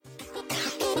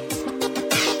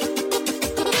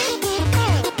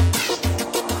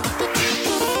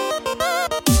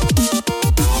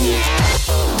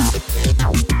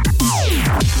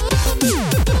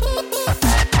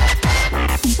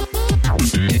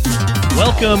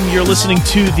Welcome. You're listening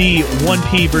to the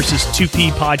 1P versus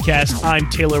 2P podcast. I'm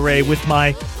Taylor Ray with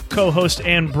my co-host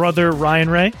and brother, Ryan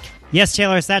Ray. Yes,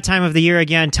 Taylor, it's that time of the year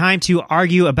again. Time to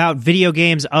argue about video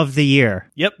games of the year.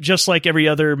 Yep, just like every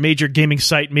other major gaming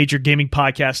site, major gaming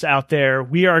podcast out there,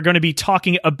 we are going to be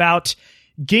talking about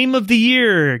Game of the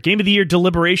Year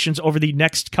deliberations over the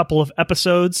next couple of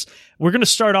episodes. We're going to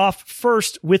start off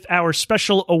first with our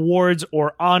special awards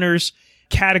or honors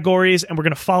categories, and we're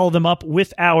going to follow them up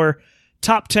with our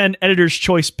top 10 Editor's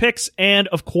Choice picks, and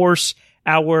of course,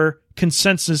 our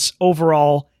consensus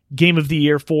overall Game of the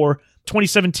Year for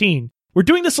 2017. We're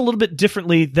doing this a little bit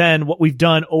differently than what we've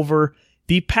done over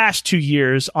the past 2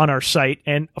 years on our site.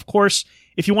 And of course,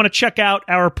 if you want to check out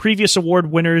our previous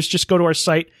award winners, just go to our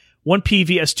site,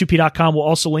 1pvs2p.com. We'll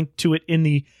also link to it in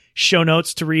the show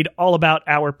notes to read all about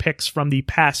our picks from the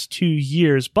past 2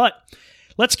 years. But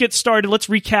let's get started. Let's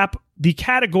recap the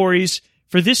categories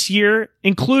for this year,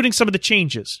 including some of the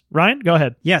changes. Ryan, go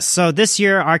ahead. Yes, so this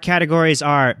year our categories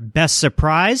are Best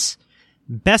Surprise,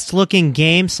 Best Looking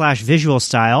Game/Visual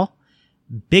Style,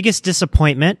 Biggest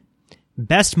Disappointment,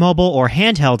 Best Mobile or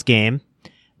Handheld Game,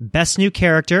 Best New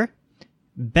Character,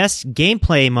 Best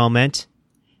Gameplay Moment,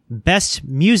 Best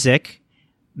Music,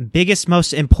 Biggest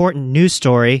Most Important News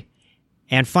Story,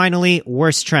 and finally,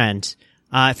 Worst Trend.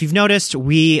 If you've noticed,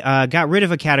 we got rid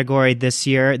of a category this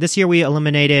year. This year we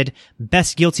eliminated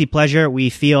Best Guilty Pleasure. We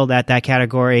feel that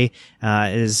category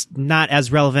is not as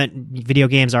relevant. Video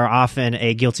games are often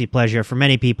a guilty pleasure for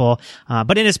many people.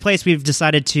 But in its place, we've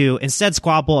decided to instead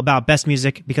squabble about Best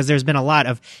Music because there's been a lot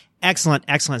of excellent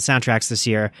soundtracks this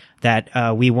year that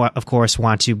we of course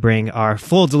want to bring our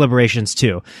full deliberations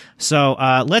to. So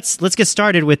let's get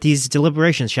started with these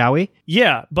deliberations, shall we?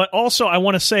 Yeah, but also I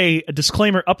want to say a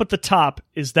disclaimer up at the top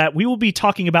is that we will be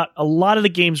talking about a lot of the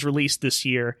games released this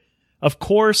year. Of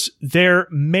course, there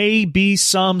may be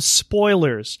some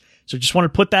spoilers. So just want to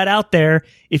put that out there.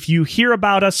 If you hear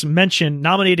about us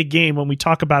nominate a game when we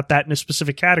talk about that in a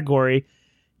specific category,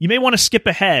 you may want to skip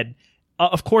ahead.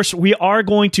 Of course, we are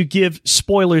going to give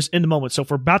spoilers in the moment. So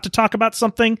if we're about to talk about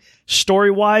something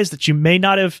story-wise that you may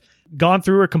not have gone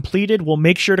through or completed, we'll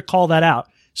make sure to call that out.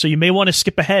 So you may want to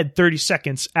skip ahead 30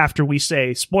 seconds after we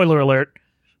say spoiler alert.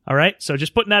 All right? So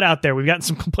just putting that out there. We've gotten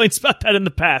some complaints about that in the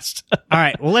past. All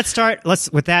right. Well,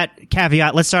 with that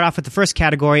caveat, let's start off with the first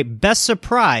category, Best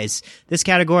Surprise. This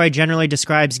category generally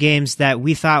describes games that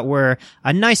we thought were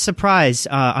a nice surprise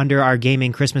under our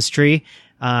gaming Christmas tree.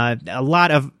 A lot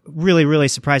of really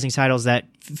surprising titles that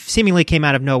seemingly came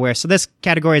out of nowhere. So this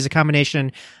category is a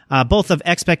combination both of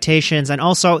expectations and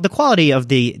also the quality of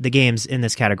the games in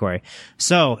this category.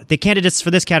 So the candidates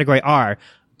for this category are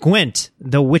Gwent,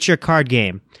 the Witcher card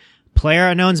game,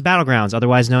 PlayerUnknown's Battlegrounds,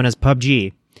 otherwise known as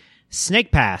PUBG,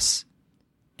 Snake Pass,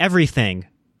 Everything,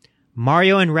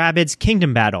 Mario and Rabbids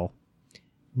Kingdom Battle,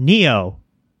 Neo,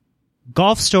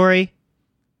 Golf Story,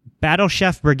 Battle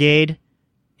Chef Brigade,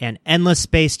 and Endless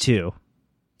Space 2. All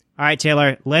right,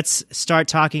 Taylor, let's start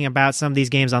talking about some of these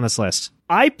games on this list.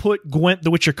 I put Gwent,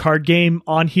 the Witcher card game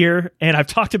on here, and I've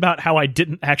talked about how I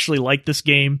didn't actually like this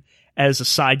game as a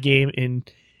side game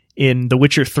in The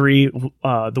Witcher 3,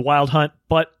 The Wild Hunt,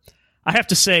 but I have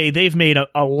to say they've made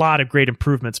a lot of great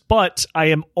improvements, but I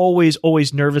am always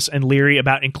nervous and leery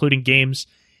about including games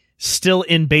still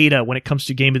in beta when it comes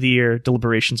to Game of the Year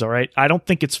deliberations, all right? I don't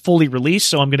think it's fully released,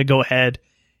 so I'm going to go ahead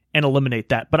and eliminate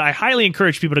that. But I highly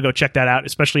encourage people to go check that out,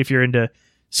 especially if you're into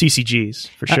CCGs,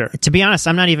 for sure. To be honest,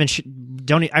 I'm not even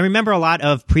I remember a lot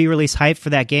of pre-release hype for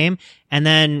that game, and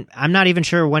then I'm not even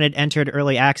sure when it entered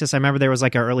early access. I remember there was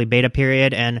like an early beta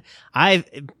period, and I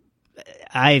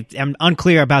am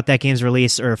unclear about that game's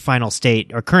release or final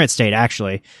state, or current state,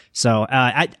 actually. So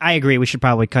I agree, we should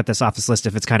probably cut this off this list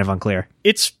if it's kind of unclear.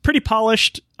 It's pretty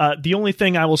polished. The only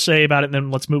thing I will say about it, and then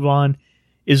let's move on,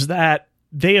 is that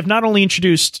they have not only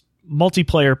introduced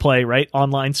multiplayer play, right,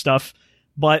 online stuff,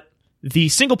 but the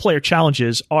single-player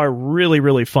challenges are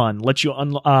really fun. Let you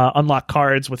unlock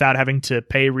cards without having to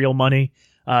pay real money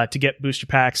to get booster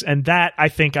packs, and that, I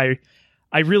think I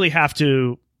really have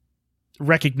to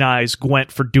recognize Gwent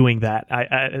for doing that.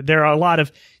 There are a lot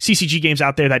of CCG games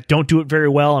out there that don't do it very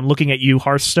well. I'm looking at you,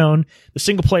 Hearthstone. The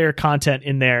single-player content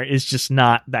in there is just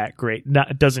not that great.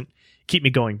 It doesn't keep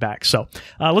me going back. So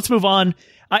let's move on.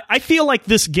 I feel like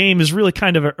this game is really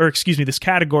this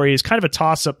category is kind of a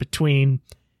toss-up between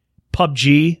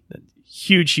PUBG,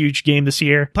 huge game this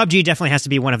year. PUBG definitely has to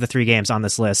be one of the 3 games on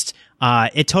this list.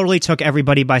 It totally took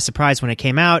everybody by surprise when it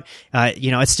came out.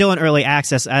 It's still in early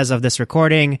access as of this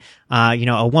recording. A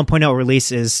 1.0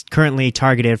 release is currently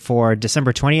targeted for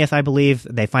December 20th, I believe.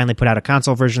 They finally put out a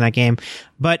console version of that game.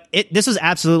 But this was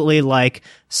absolutely like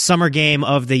summer game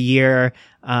of the year.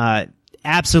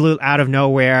 Absolute out of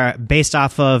nowhere, based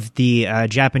off of the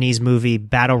Japanese movie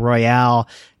Battle Royale,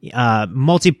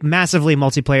 massively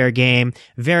multiplayer game,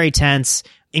 very tense,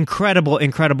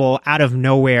 incredible out of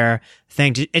nowhere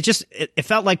thing. It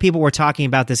felt like people were talking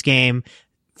about this game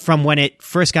from when it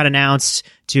first got announced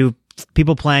to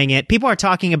people playing it. People are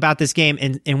talking about this game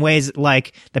in ways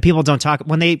like that people don't talk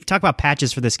when they talk about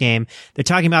patches for this game. They're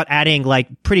talking about adding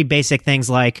like pretty basic things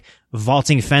like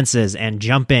vaulting fences and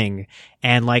jumping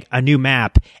and like a new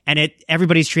map, and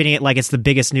everybody's treating it like it's the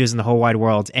biggest news in the whole wide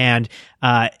world. And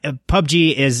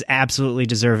PUBG is absolutely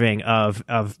deserving of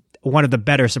one of the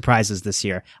better surprises this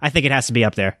year. I think it has to be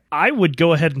up there. I would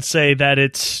go ahead and say that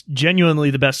it's genuinely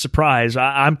the best surprise.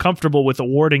 I'm comfortable with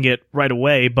awarding it right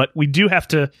away, but we do have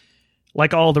to,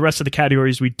 like all the rest of the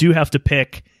categories, we do have to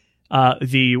pick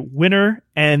the winner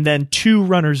and then 2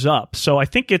 runners up. So I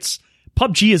think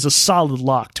PUBG is a solid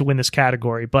lock to win this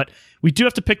category, but we do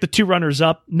have to pick the 2 runners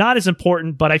up. Not as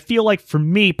important, but I feel like for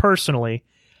me personally,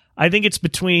 I think it's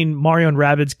between Mario and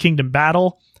Rabbids Kingdom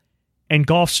Battle and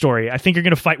Golf Story. I think you're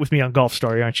going to fight with me on Golf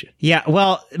Story, aren't you? Yeah,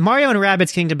 well, Mario and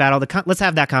Rabbids Kingdom Battle, let's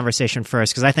have that conversation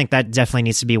first, because I think that definitely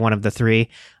needs to be one of the 3.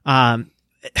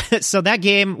 So that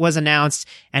game was announced,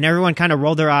 and everyone kind of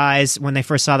rolled their eyes when they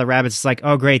first saw the rabbits. It's like,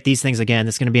 oh, great, these things again.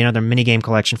 This is going to be another minigame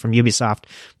collection from Ubisoft,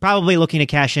 probably looking to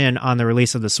cash in on the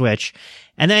release of the Switch.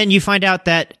 And then you find out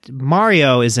that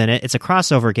Mario is in it. It's a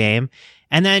crossover game.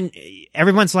 And then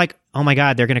everyone's like, oh my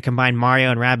God, they're going to combine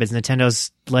Mario and Rabbids. Nintendo's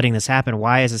letting this happen.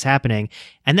 Why is this happening?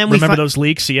 And then remember those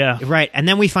leaks? Yeah. Right. And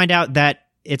then we find out that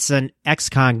it's an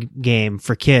XCOM game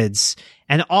for kids.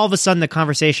 And all of a sudden the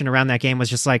conversation around that game was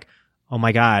just like, oh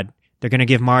my God, they're going to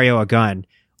give Mario a gun.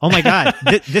 Oh my God,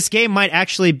 this game might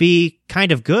actually be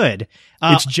kind of good.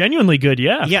 It's genuinely good,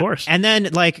 yeah, of course. And then,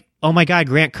 like, oh my God,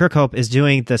 Grant Kirkhope is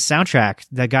doing the soundtrack,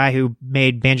 the guy who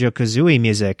made Banjo-Kazooie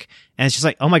music. And it's just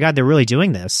like, oh my God, they're really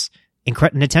doing this.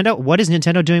 Nintendo, what is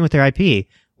Nintendo doing with their IP?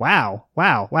 Wow.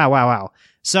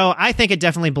 So I think it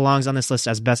definitely belongs on this list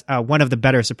as one of the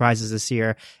better surprises this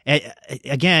year.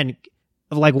 Again,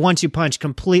 like 1-2 punch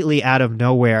completely out of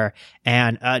nowhere,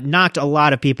 and knocked a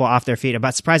lot of people off their feet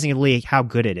about surprisingly how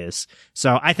good it is.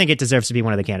 So I think it deserves to be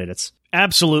one of the candidates.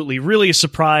 Absolutely. Really a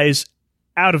surprise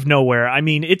out of nowhere. I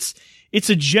mean, it's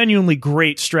a genuinely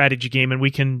great strategy game, and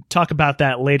we can talk about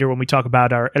that later when we talk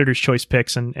about our Editor's Choice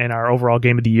picks and our overall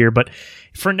game of the year. But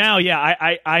for now,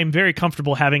 yeah, I'm very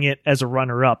comfortable having it as a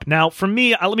runner-up. Now, for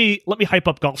me, let me hype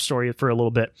up Golf Story for a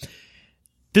little bit.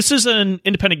 This is an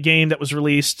independent game that was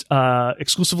released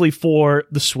exclusively for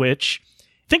the Switch.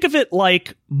 Think of it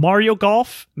like Mario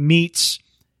Golf meets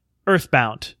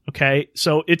Earthbound, okay?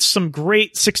 So it's some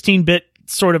great 16-bit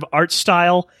sort of art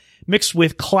style mixed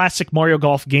with classic Mario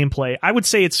Golf gameplay. I would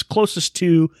say it's closest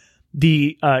to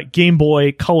the Game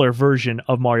Boy Color version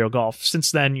of Mario Golf.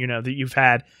 Since then, that you've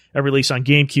had a release on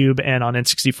GameCube and on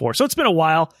N64. So it's been a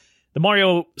while. The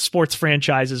Mario sports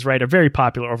franchises, right, are very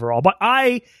popular overall. But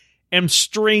I am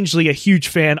strangely a huge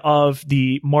fan of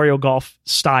the Mario Golf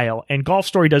style, and Golf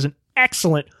Story does an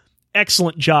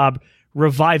excellent job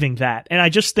reviving that. And I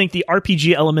just think the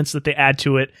RPG elements that they add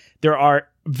to it, there are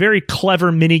very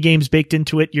clever mini games baked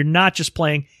into it. You're not just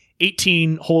playing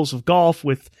 18 holes of golf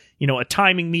with, a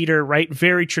timing meter, right?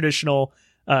 Very traditional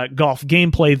golf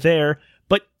gameplay there.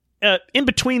 But in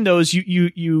between those,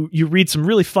 you read some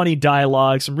really funny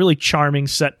dialogue, some really charming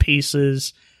set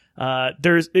pieces.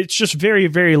 It's just very,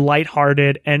 very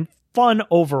lighthearted and fun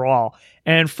overall.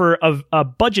 And for a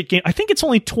budget game, I think it's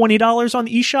only $20 on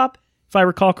the eShop, if I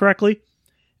recall correctly.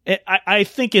 I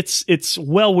think it's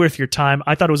well worth your time.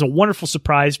 I thought it was a wonderful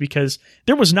surprise because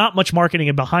there was not much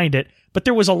marketing behind it, but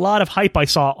there was a lot of hype I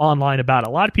saw online about it.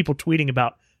 A lot of people tweeting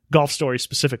about Golf Story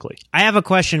specifically. I have a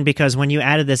question because when you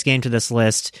added this game to this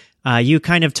list, you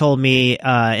kind of told me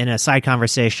in a side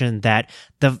conversation that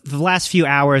the last few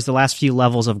hours, the last few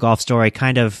levels of Golf Story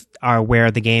kind of are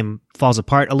where the game falls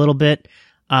apart a little bit.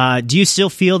 Do you still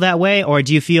feel that way, or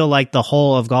do you feel like the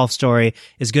whole of Golf Story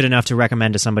is good enough to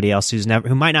recommend to somebody else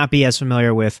who might not be as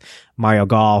familiar with Mario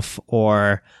Golf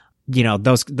or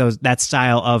that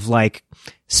style of like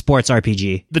sports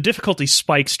RPG? The difficulty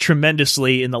spikes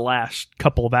tremendously in the last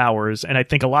couple of hours, and I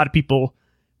think a lot of people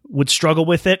would struggle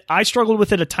with it. I struggled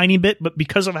with it a tiny bit, but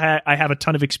because I have a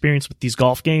ton of experience with these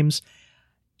golf games,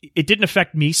 it didn't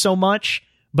affect me so much.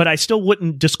 but I still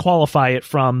wouldn't disqualify it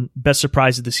from best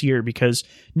surprise of this year because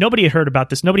nobody had heard about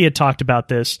this. Nobody had talked about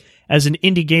this as an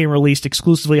indie game released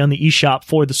exclusively on the eShop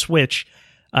for the Switch.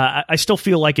 I still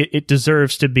feel like it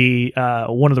deserves to be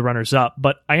one of the runners up,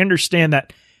 but I understand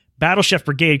that Battle Chef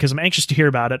Brigade, because I'm anxious to hear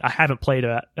about it. I haven't played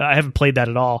that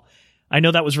at all. I know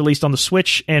that was released on the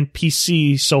Switch and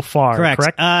PC so far.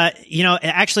 Correct?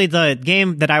 Actually, the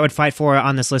game that I would fight for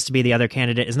on this list to be the other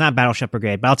candidate is not Battle Chef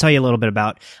Brigade, but I'll tell you a little bit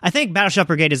about. I think Battle Chef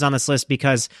Brigade is on this list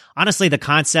because honestly, the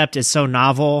concept is so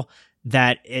novel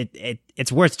that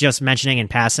it's worth just mentioning in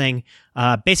passing.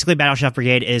 Basically, Battle Chef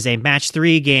Brigade is a match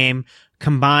 3 game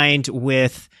combined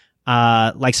with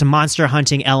like some monster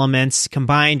hunting elements,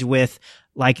 combined with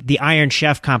like the Iron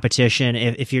Chef competition,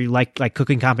 if you like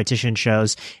cooking competition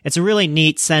shows. It's a really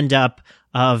neat send up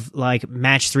of like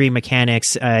match 3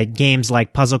 mechanics, games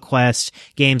like Puzzle Quest,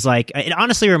 games like, it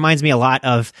honestly reminds me a lot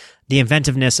of the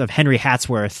inventiveness of Henry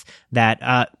Hatsworth, that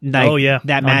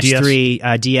match DS. 3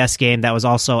 DS game that was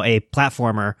also a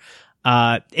platformer.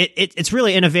 It's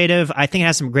really innovative. I think it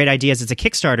has some great ideas. It's a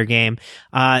Kickstarter game.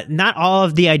 Not all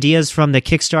of the ideas from the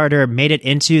Kickstarter made it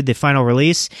into the final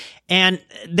release. And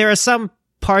there are some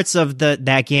parts of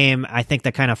that game, I think,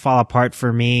 that kind of fall apart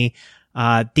for me.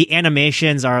 The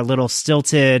animations are a little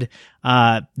stilted.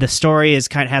 The story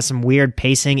has some weird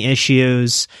pacing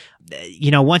issues.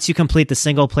 Once you complete the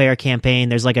single player campaign,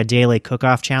 there's like a daily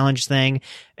cook-off challenge thing,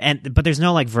 but there's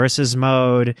no like versus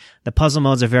mode. The puzzle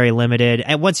modes are very limited.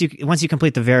 And once you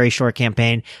complete the very short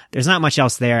campaign, there's not much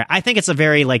else there. I think it's a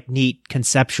very like neat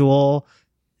conceptual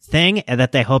thing, and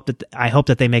that I hope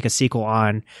that they make a sequel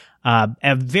on.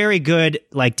 A very good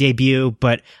like debut,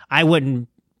 but I wouldn't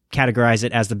categorize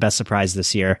it as the best surprise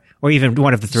this year, or even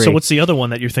one of the 3. So what's the other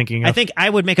one that you're thinking of? I think I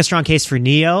would make a strong case for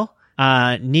Nioh.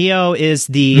 Nioh is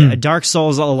the Dark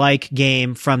Souls-alike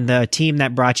game from the team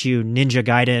that brought you Ninja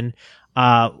Gaiden.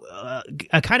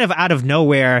 Kind of out of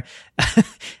nowhere.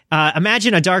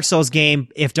 Imagine a Dark Souls game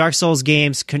if Dark Souls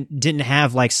games didn't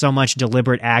have like so much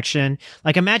deliberate action.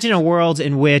 Like imagine a world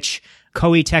in which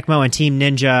Koei Tecmo and Team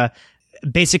Ninja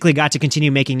basically got to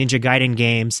continue making Ninja Gaiden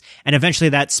games, and eventually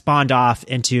that spawned off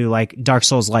into like Dark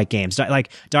Souls-like games. Like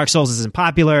Dark Souls isn't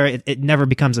popular, it never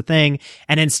becomes a thing,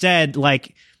 and instead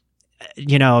like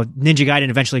Ninja Gaiden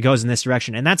eventually goes in this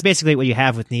direction. And that's basically what you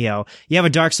have with Nioh. You have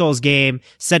a Dark Souls game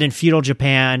set in feudal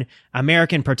Japan,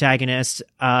 American protagonist,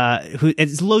 who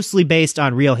is loosely based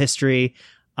on real history.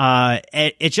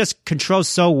 It just controls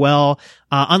so well.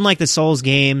 Unlike the Souls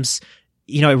games,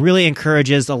 it really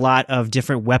encourages a lot of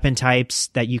different weapon types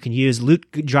that you can use. Loot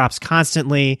drops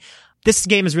constantly. This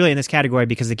game is really in this category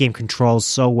because the game controls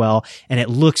so well and it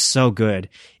looks so good.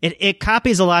 It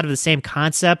copies a lot of the same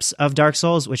concepts of Dark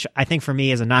Souls, which I think for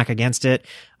me is a knock against it.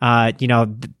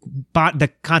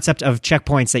 The concept of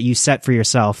checkpoints that you set for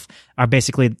yourself are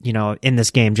basically, in this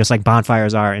game, just like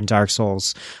bonfires are in Dark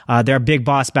Souls. There are big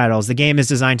boss battles. The game is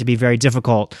designed to be very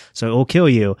difficult, so it will kill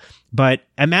you. But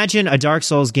imagine a Dark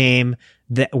Souls game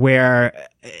where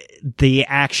the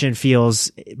action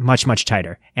feels much, much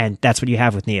tighter. And that's what you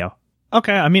have with Nioh.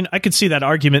 Okay, I mean, I could see that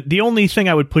argument. The only thing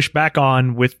I would push back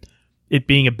on with it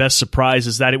being a best surprise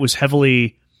is that it was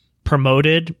heavily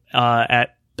promoted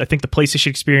at, I think, the PlayStation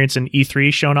Experience and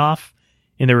E3 shown off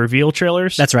in the reveal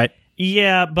trailers. That's right.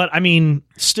 Yeah, but I mean,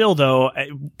 still though,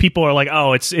 people are like,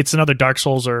 oh, it's another Dark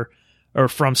Souls or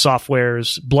From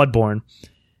Software's Bloodborne.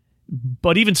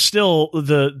 But even still,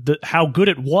 the how good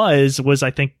it was I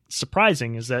think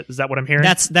surprising. Is that what I'm hearing?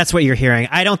 That's what you're hearing.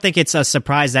 I don't think it's a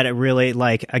surprise that it really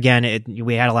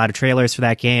we had a lot of trailers for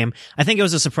that game. I think it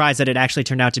was a surprise that it actually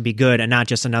turned out to be good and not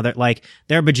just another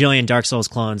there are a bajillion Dark Souls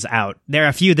clones out. There are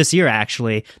a few this year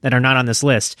actually that are not on this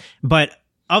list, but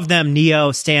of them,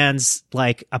 Nioh stands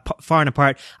far and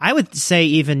apart. I would say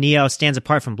even Nioh stands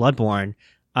apart from Bloodborne.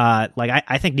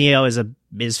 I think Nioh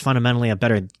is fundamentally a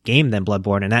better game than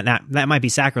Bloodborne, and that might be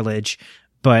sacrilege,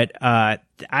 but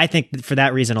I think for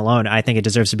that reason alone, I think it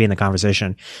deserves to be in the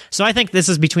conversation. So I think this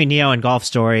is between Nioh and Golf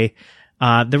Story.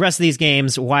 The rest of these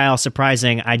games, while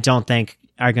surprising, I don't think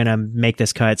are going to make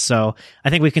this cut. So I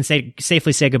think we can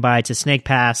safely say goodbye to Snake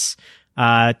Pass.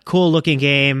 Cool looking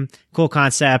game, cool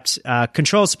concept,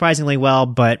 controls surprisingly well,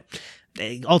 but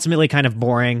ultimately kind of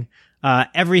boring.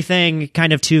 Everything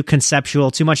kind of too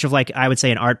conceptual, too much of I would say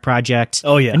an art project.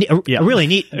 Oh yeah. A really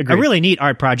neat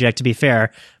art project, to be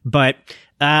fair. But,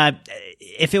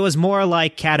 if it was more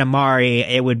like Katamari,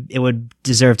 it would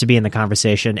deserve to be in the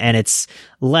conversation. And it's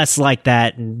less like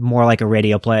that and more like a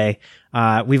radio play.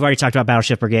 We've already talked about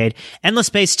Battleship Brigade. Endless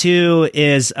Space 2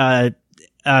 is,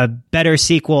 a better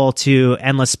sequel to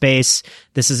Endless Space.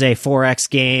 This is a 4X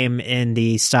game in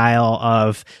the style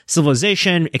of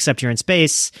Civilization, except you're in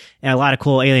space, and a lot of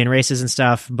cool alien races and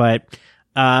stuff, but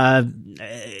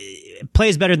it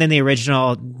plays better than the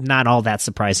original. Not all that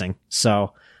surprising.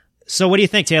 So what do you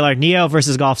think, Taylor? Neo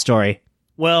versus Golf Story?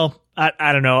 Well,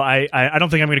 I don't know. I don't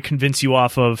think I'm going to convince you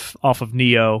off of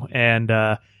Neo, and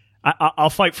I'll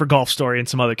fight for Golf Story in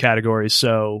some other categories,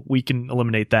 so we can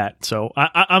eliminate that. So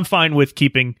I'm fine with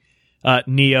keeping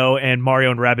Neo and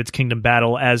Mario and Rabbids Kingdom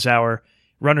Battle as our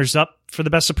runners-up for the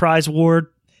Best Surprise Award.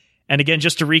 And again,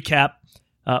 just to recap,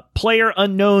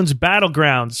 PlayerUnknown's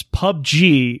Battlegrounds,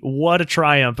 PUBG, what a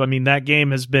triumph. I mean, that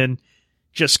game has been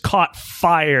just caught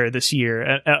fire this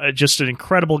year. Just an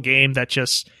incredible game that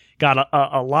just got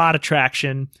a lot of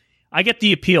traction. I get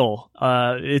the appeal.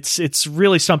 It's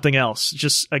really something else.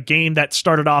 Just a game that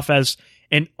started off as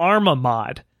an Arma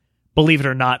mod, believe it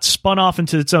or not, spun off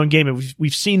into its own game. And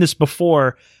we've seen this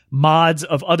before, mods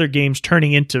of other games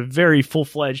turning into very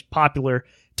full-fledged popular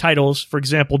titles. For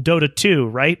example, Dota 2,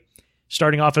 right?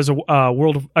 Starting off as a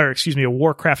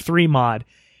Warcraft 3 mod.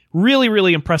 Really,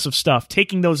 really impressive stuff.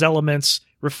 Taking those elements,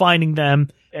 refining them,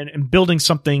 and building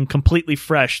something completely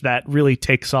fresh that really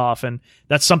takes off. And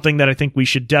that's something that I think we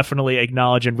should definitely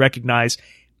acknowledge and recognize,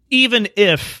 even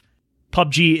if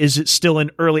PUBG is still in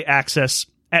early access,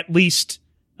 at least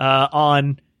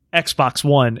on Xbox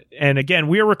One. And again,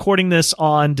 we are recording this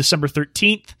on December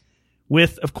 13th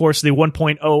with, of course, the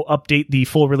 1.0 update, the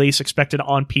full release expected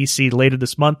on PC later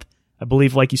this month. I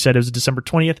believe, like you said, it was December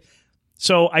 20th.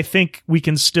 So I think we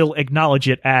can still acknowledge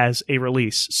it as a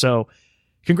release. So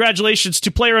congratulations to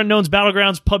PlayerUnknown's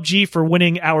Battlegrounds PUBG for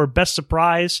winning our Best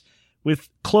Surprise, with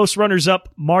close runners-up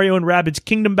Mario and Rabbids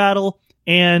Kingdom Battle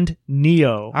and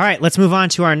Neo. All right, let's move on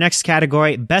to our next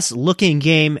category, Best Looking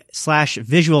Game /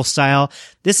 Visual Style.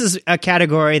 This is a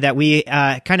category that we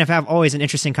kind of have always an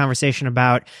interesting conversation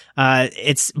about.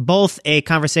 It's both a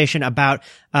conversation about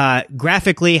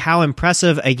graphically how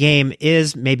impressive a game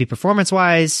is, maybe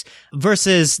performance-wise,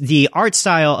 versus the art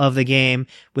style of the game,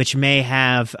 which may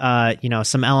have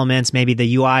some elements. Maybe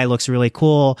the UI looks really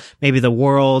cool. Maybe the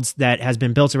worlds that has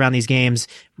been built around these games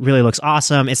really looks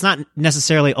awesome. It's not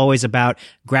necessarily always about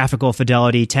graphical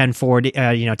fidelity,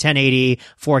 1080,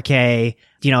 4K.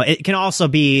 It can also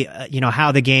be,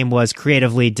 how the game was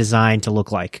creatively designed to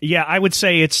look like. Yeah, I would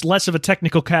say it's less of a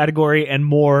technical category and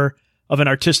more of an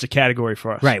artistic category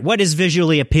for us. Right. What is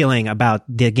visually appealing about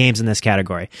the games in this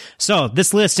category? So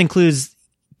this list includes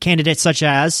candidates such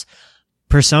as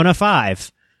Persona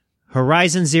 5,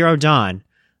 Horizon Zero Dawn,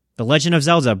 The Legend of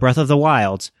Zelda Breath of the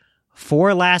Wild,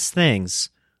 Four Last Things,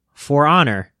 For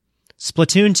Honor,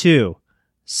 Splatoon 2,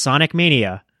 Sonic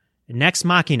Mania, Nex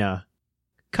Machina,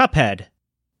 Cuphead,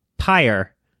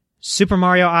 Pyre, Super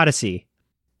Mario Odyssey,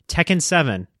 Tekken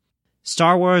 7,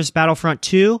 Star Wars Battlefront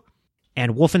 2,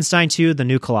 and Wolfenstein 2: The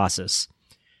New Colossus.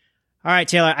 All right,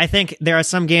 Taylor, I think there are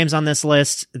some games on this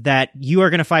list that you are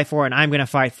going to fight for and I'm going to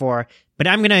fight for, but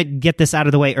I'm going to get this out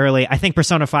of the way early. I think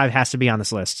Persona 5 has to be on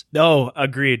this list. Oh,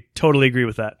 agreed. Totally agree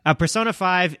with that. Persona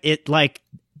 5,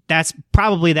 that's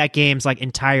probably that game's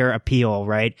entire appeal,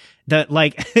 right?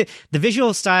 The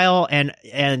visual style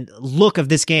and look of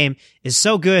this game is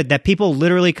so good that people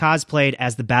literally cosplayed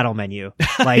as the battle menu.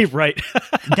 Right.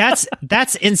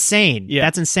 that's insane. Yeah.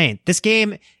 That's insane. This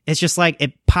game is just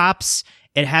it pops.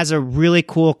 It has a really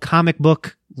cool comic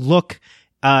book look.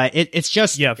 It's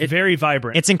just very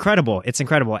vibrant. It's incredible. It's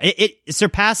incredible. It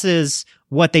surpasses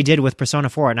what they did with Persona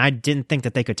 4, and I didn't think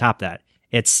that they could top that.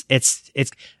 It's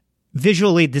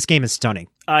visually, this game is stunning.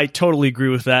 I totally agree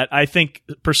with that. I think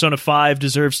Persona 5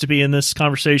 deserves to be in this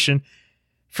conversation.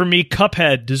 For me,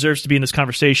 Cuphead deserves to be in this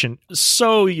conversation.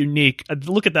 So unique.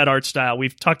 Look at that art style.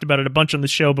 We've talked about it a bunch on the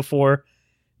show before.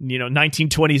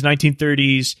 1920s,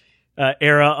 1930s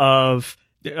era of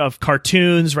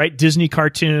cartoons, right? Disney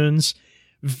cartoons.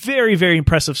 Very, very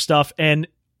impressive stuff, and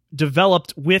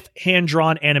developed with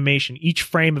hand-drawn animation. Each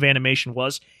frame of animation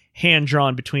was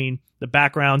hand-drawn between the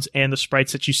backgrounds and the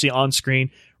sprites that you see on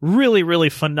screen. Really, really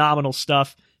phenomenal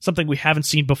stuff. Something we haven't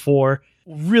seen before.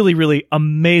 Really, really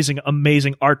amazing,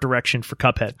 amazing art direction for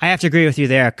Cuphead. I have to agree with you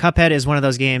there. Cuphead is one of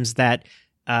those games that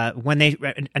when they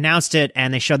announced it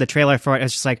and they showed the trailer for it,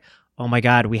 it's just oh my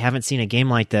God, we haven't seen a game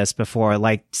like this before.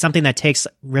 Something that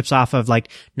rips off of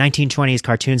 1920s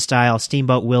cartoon style,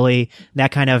 Steamboat Willie,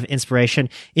 that kind of inspiration.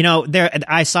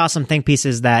 I saw some think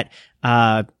pieces that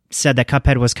said that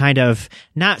Cuphead was kind of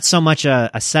not so much a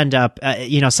send up.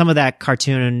 Some of that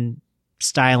cartoon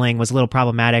styling was a little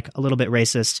problematic, a little bit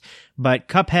racist, but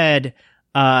Cuphead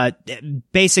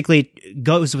basically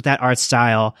goes with that art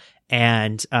style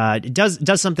and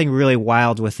does something really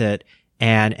wild with it.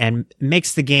 and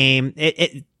makes the game,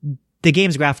 the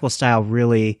game's graphical style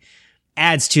really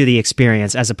adds to the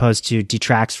experience as opposed to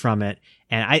detracts from it.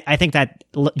 And I think that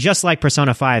just like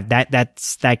Persona 5,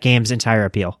 that's that game's entire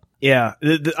appeal. Yeah.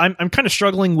 I'm kind of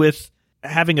struggling with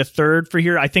having a third for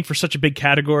here. I think for such a big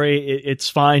category, it's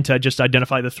fine to just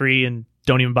identify the 3 and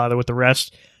don't even bother with the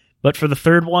rest. But for the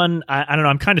third one, I don't know.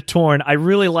 I'm kind of torn. I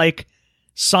really like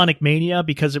Sonic Mania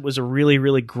because it was a really,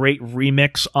 really great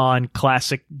remix on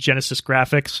classic Genesis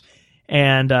graphics.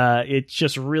 And it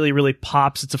just really, really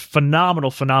pops. It's a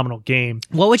phenomenal game.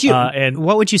 What would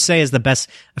you say is the best?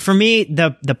 For me,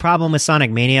 the problem with Sonic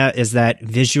Mania is that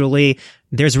visually,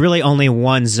 there's really only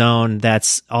one zone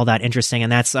that's all that interesting,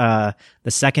 and that's the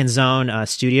second zone,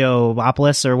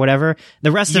 Studiopolis or whatever.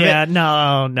 The rest of it,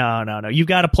 no. You've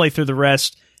got to play through the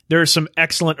rest. There are some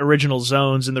excellent original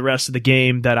zones in the rest of the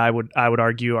game that I would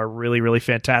argue are really, really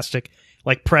fantastic,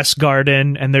 like Press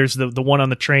Garden, and there's the one on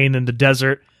the train in the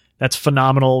desert. That's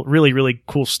phenomenal. Really, really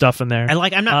cool stuff in there. And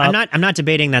I'm not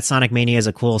debating that Sonic Mania is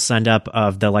a cool send up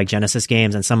of the like Genesis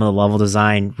games, and some of the level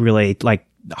design really like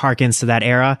harkens to that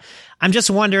era. I'm just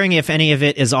wondering if any of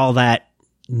it is all that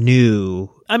new.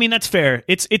 I mean, that's fair.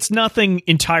 It's nothing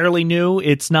entirely new.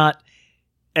 It's not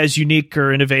as unique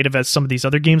or innovative as some of these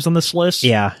other games on this list.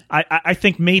 Yeah. I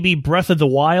think maybe Breath of the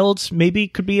Wild maybe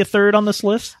could be a third on this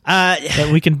list. That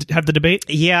we can have the debate.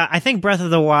 Yeah, I think Breath of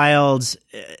the Wild,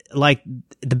 like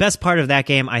the best part of that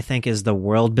game, I think, is the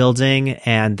world building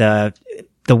and the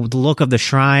look of the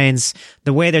shrines,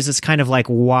 the way there's this kind of like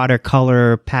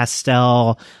watercolor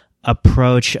pastel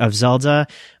approach of Zelda.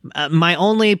 My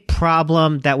only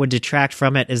problem that would detract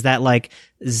from it is that like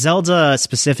Zelda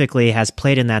specifically has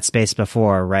played in that space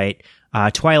before, right?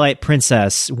 Twilight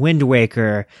Princess, Wind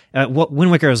Waker.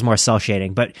 Wind Waker was more cel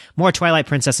shading, but more Twilight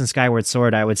Princess and Skyward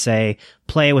Sword, I would say,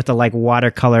 play with the like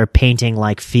watercolor painting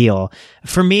like feel.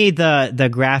 For me, the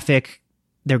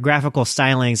graphical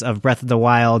stylings of Breath of the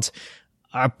Wild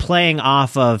are playing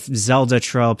off of Zelda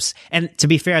tropes. And to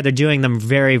be fair, they're doing them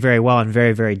very, very well and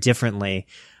very, very differently.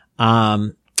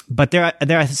 But there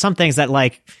are some things that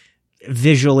like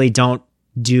visually don't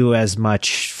do as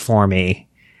much for me.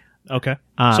 Okay.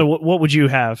 So what would you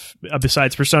have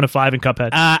besides Persona 5 and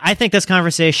Cuphead? I think this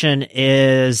conversation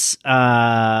is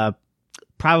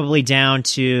probably down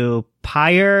to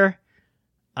Pyre,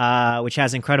 which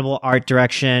has incredible art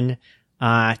direction.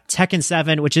 Tekken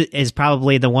 7, which is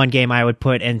probably the one game I would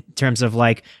put in terms of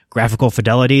like graphical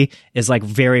fidelity, is like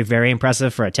very, very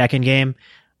impressive for a Tekken game.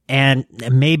 And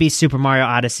maybe Super Mario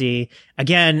Odyssey.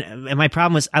 Again, and my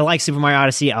problem is I like Super Mario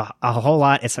Odyssey a whole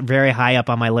lot. It's very high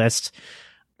up on my list.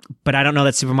 But I don't know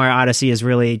that Super Mario Odyssey is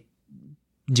really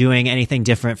doing anything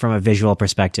different from a visual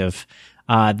perspective.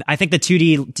 I think the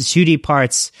 2D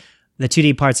parts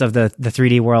of the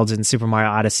 3D worlds in Super Mario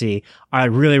Odyssey are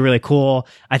really, really cool.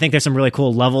 I think there's some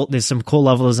cool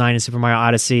level design in Super Mario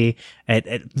Odyssey.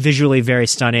 It visually very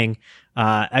stunning.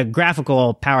 A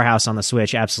graphical powerhouse on the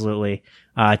Switch, absolutely.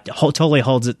 Totally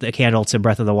holds the candle to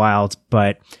Breath of the Wild,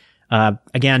 but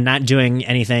again, not doing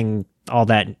anything all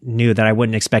that new that I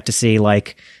wouldn't expect to see,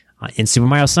 like in Super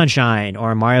Mario Sunshine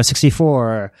or Mario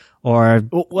 64 or...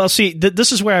 Well, see,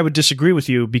 this is where I would disagree with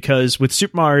you, because with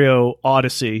Super Mario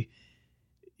Odyssey,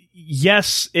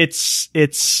 yes, it's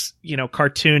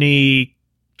cartoony,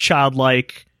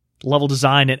 childlike level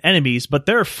design and enemies, but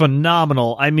they're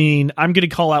phenomenal. I mean, I'm going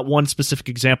to call out one specific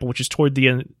example, which is towards the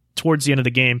end of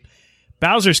the game.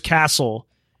 Bowser's Castle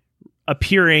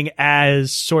appearing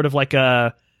as sort of like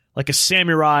a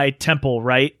samurai temple,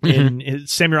 right? Mm-hmm. In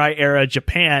samurai era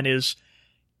Japan is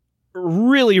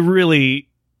really, really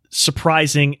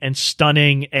surprising and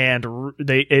stunning, and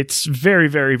it's very,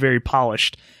 very, very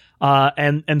polished.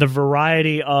 And the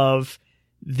variety of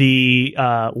the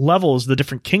levels, the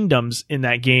different kingdoms in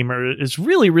that game is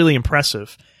really, really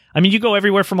impressive. I mean, you go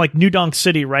everywhere from like New Donk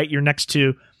City, right? You're next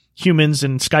to humans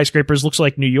and skyscrapers, looks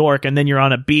like New York, and then you're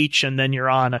on a beach, and then you're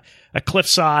on a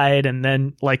cliffside, and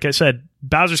then, like I said,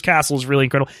 Bowser's Castle is really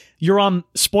incredible. You're on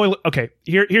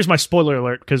here's my spoiler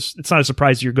alert, because it's not a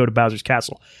surprise you go to Bowser's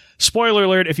Castle. Spoiler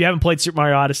alert, if you haven't played Super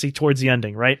Mario Odyssey, towards the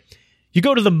ending, right? You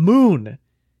go to the moon.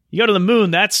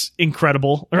 That's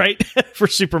incredible, right? For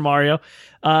Super Mario.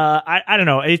 I don't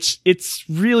know. It's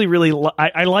really, really,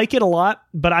 I like it a lot,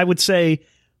 but I would say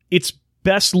it's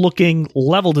best looking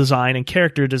level design and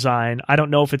character design. I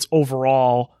don't know if it's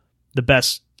overall the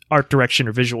best art direction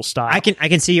or visual style. I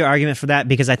can see your argument for that,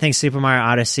 because I think Super Mario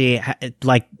Odyssey,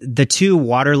 like the 2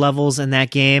 water levels in that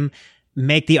game,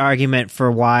 make the argument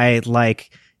for why,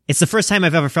 like, it's the first time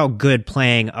I've ever felt good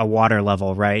playing a water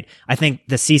level, right? I think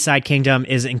the Seaside Kingdom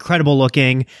is incredible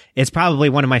looking. It's probably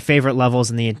one of my favorite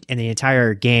levels in the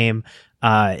entire game.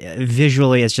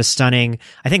 Visually, it's just stunning.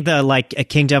 I think the like a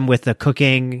kingdom with the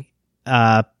cooking.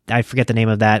 I forget the name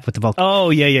of that with the Oh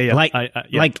yeah.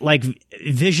 Like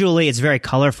visually, it's very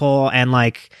colorful and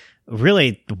like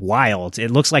really wild.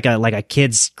 It looks like a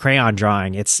kid's crayon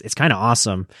drawing. It's kind of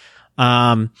awesome.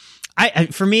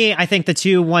 For me, I think the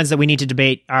two ones that we need to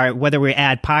debate are whether we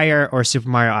add Pyre or Super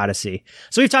Mario Odyssey.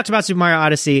 So we've talked about Super Mario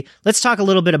Odyssey. Let's talk a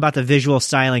little bit about the visual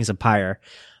stylings of Pyre.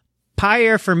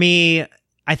 Pyre, for me,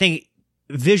 I think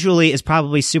visually is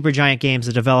probably Supergiant Games,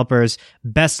 the developer's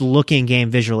best looking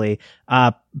game visually.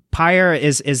 Pyre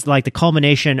is like the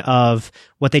culmination of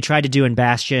what they tried to do in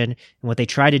Bastion and what they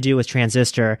tried to do with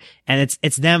Transistor. And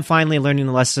it's them finally learning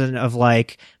the lesson of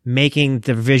like making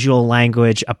the visual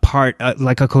language a part,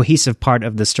 like a cohesive part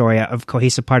of the story, a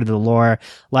cohesive part of the lore.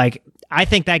 Like, I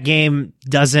think that game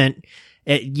doesn't,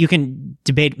 you can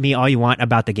debate me all you want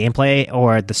about the gameplay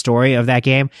or the story of that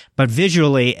game, but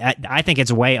visually, I think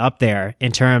it's way up there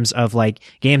in terms of like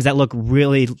games that look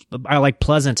really are like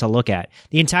pleasant to look at.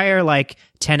 The entire like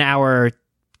 10-hour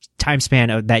time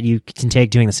span that you can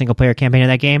take doing the single player campaign of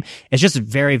that game is just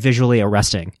very visually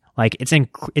arresting. Like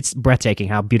it's breathtaking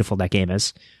how beautiful that game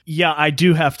is. Yeah, I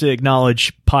do have to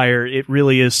acknowledge Pyre. It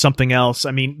really is something else.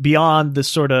 I mean, beyond the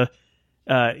sort of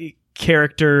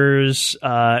characters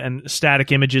and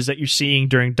static images that you're seeing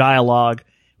during dialogue,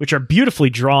 which are beautifully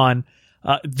drawn,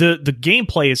 the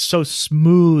gameplay is so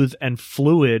smooth and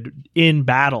fluid in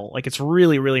battle. Like, it's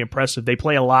really, really impressive. They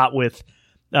play a lot with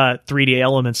 3D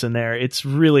elements in there. It's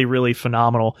really, really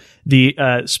phenomenal.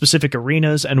 The specific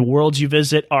arenas and worlds you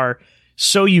visit are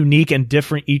so unique and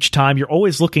different each time. You're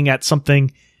always looking at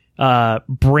something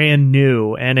brand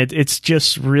new, and it's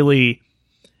just really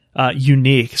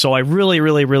unique. So I really,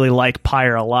 really, really like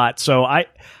Pyre a lot. So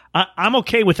I'm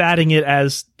okay with adding it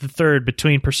as the third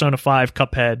between Persona 5,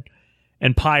 Cuphead,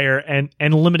 and Pyre, and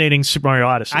eliminating Super Mario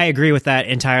Odyssey. I agree with that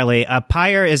entirely.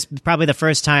 Pyre is probably the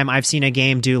first time I've seen a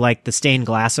game do like the stained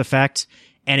glass effect,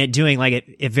 and it doing like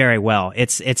it very well.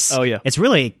 It's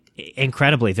really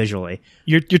incredibly visually.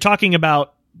 You're talking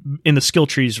about in the skill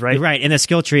trees, right? Right. In the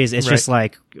skill trees, it's just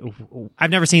like, I've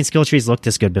never seen skill trees look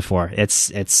this good before.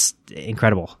 It's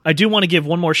incredible. I do want to give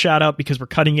one more shout out because we're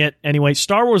cutting it anyway.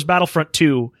 Star Wars Battlefront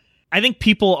 2. I think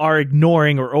people are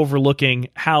ignoring or overlooking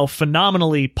how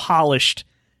phenomenally polished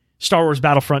Star Wars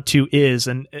Battlefront 2 is.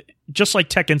 And just like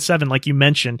Tekken 7, like you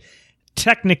mentioned,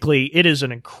 technically it is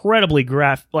an incredible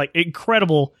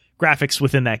graphics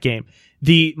within that game.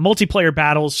 The multiplayer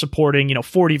battles supporting,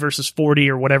 40 versus 40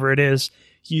 or whatever it is,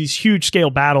 these huge scale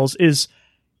battles is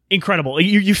incredible.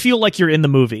 You feel like you're in the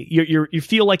movie. You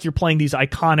feel like you're playing these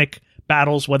iconic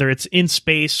battles, whether it's in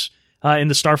space, in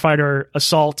the Starfighter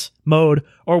assault mode,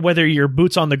 or whether you're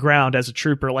boots on the ground as a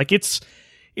trooper. Like, it's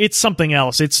something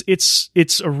else.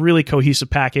 It's a really cohesive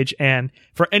package. And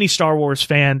for any Star Wars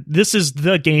fan, this is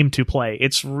the game to play.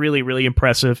 It's really, really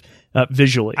impressive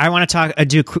visually. I want to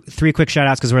do three quick shout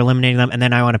outs because we're eliminating them, and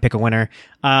then I want to pick a winner.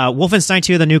 Wolfenstein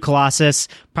 2, The New Colossus,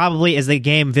 probably is the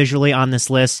game visually on this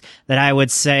list that I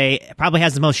would say probably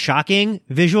has the most shocking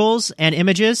visuals and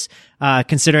images,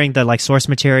 considering the like source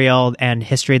material and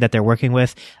history that they're working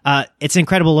with. It's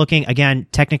incredible looking. Again,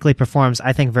 technically performs,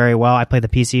 I think, very well. I played the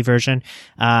PC version.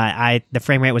 The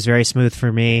frame rate was very smooth for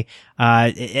me.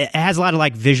 It has a lot of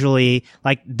like visually,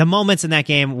 like the moments in that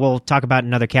game we'll talk about in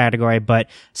another category, but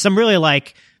some really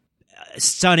like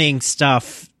stunning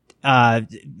stuff. It's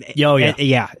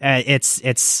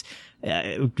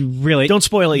really, don't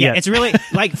spoil it yet. It's really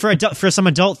like for some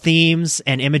adult themes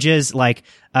and images, like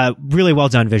really well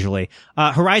done visually.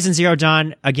 Horizon Zero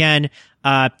Dawn, again,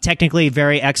 technically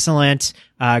very excellent,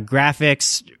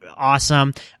 graphics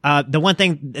awesome.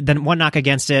 The one knock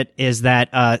against it is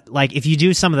that like if you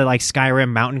do some of the like Skyrim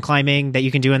mountain climbing that you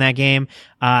can do in that game,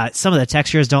 some of the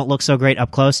textures don't look so great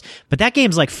up close, but that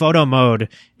game's like photo mode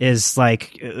is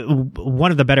like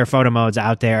one of the better photo modes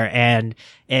out there, and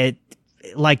it,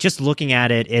 like, just looking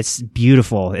at it, it's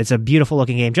beautiful. It's a beautiful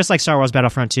looking game, just like Star Wars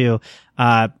Battlefront 2.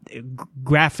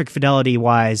 Graphic fidelity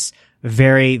wise,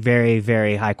 very, very,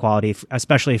 very high quality,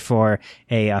 especially for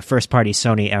a first party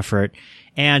Sony effort.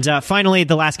 And finally,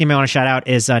 the last game I want to shout out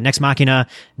is Nex Machina.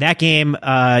 That game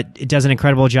does an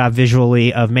incredible job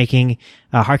visually of making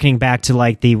harkening back to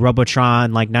like the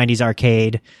Robotron, like 90s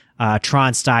arcade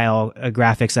Tron style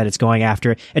graphics that it's going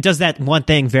after. It does that one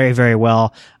thing very, very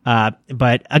well.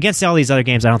 But against all these other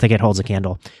games, I don't think it holds a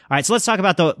candle. All right, so let's talk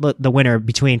about the winner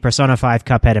between Persona 5,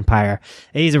 Cuphead, and Pyre.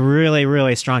 These are really,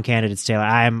 really strong candidates, Taylor.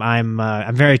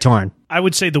 I'm very torn. I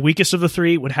would say the weakest of the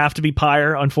three would have to be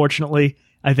Pyre, unfortunately.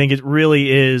 I think it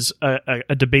really is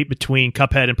a debate between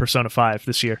Cuphead and Persona 5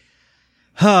 this year.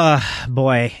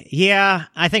 Boy. Yeah,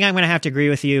 I think I'm going to have to agree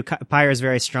with you. Pyre is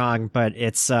very strong, but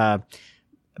it's,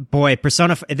 boy,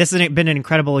 Persona, this has been an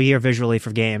incredible year visually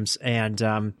for games. And,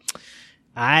 man,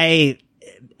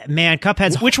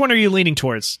 Cuphead's... Which one are you leaning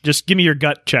towards? Just give me your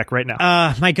gut check right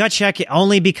now. My gut check,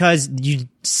 only because you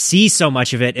see so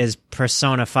much of it, is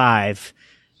Persona 5.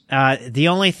 The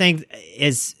only thing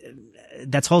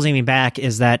that's holding me back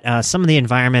is that, some of the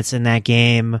environments in that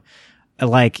game,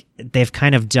 like they've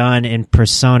kind of done in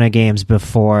Persona games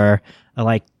before,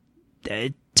 like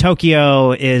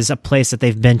Tokyo is a place that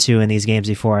they've been to in these games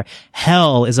before.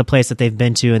 Hell is a place that they've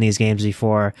been to in these games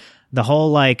before. The whole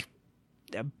like,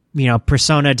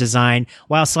 Persona design,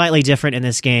 while slightly different in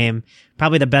this game,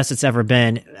 probably the best it's ever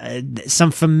been.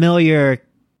 Some familiar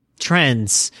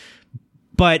trends,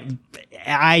 but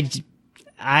I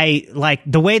like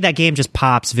the way that game just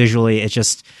pops visually. It's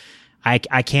just, I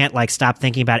can't like stop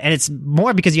thinking about it. And it's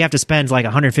more because you have to spend like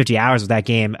 150 hours with that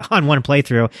game on one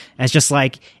playthrough. And it's just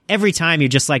like every time you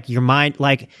just like your mind,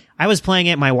 like I was playing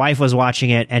it, my wife was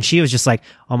watching it, and she was just like,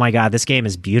 oh my God, this game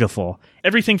is beautiful.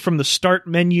 Everything from the start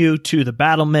menu to the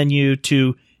battle menu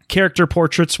to character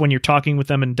portraits when you're talking with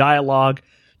them in dialogue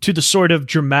to the sort of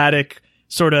dramatic,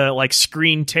 sort of like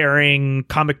screen tearing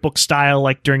comic book style,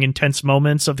 like during intense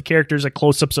moments of the characters, like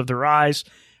close-ups of their eyes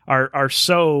are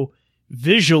so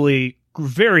visually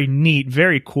very neat,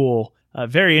 very cool,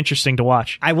 very interesting to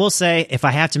watch. I will say, if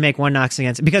I have to make one knocks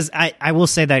against it, because I will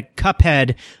say that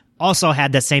Cuphead also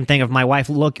had that same thing of my wife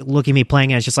looking at me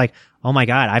playing, and it's just like, oh my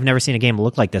God, I've never seen a game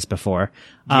look like this before.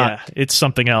 Yeah, it's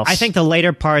something else. I think the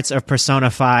later parts of Persona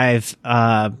 5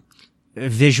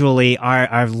 visually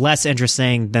are less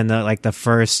interesting than the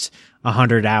first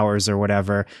 100 hours or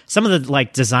whatever. Some of the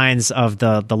like designs of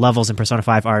the levels in Persona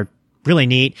 5 are really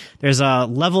neat. There's a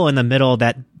level in the middle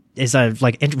that is a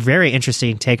very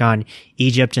interesting take on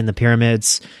Egypt and the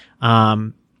pyramids.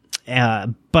 But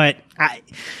I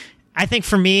think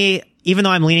for me, even though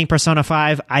I'm leaning Persona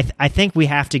 5, I think we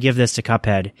have to give this to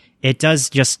Cuphead. It does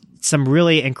just some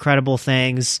really incredible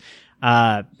things.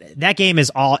 That game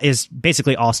is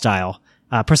basically all style.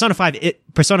 Persona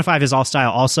 5 is all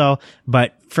style also,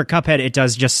 but for Cuphead, it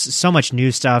does just so much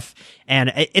new stuff.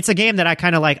 And it's a game that I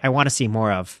kind of like, I want to see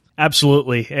more of.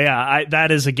 Absolutely. Yeah,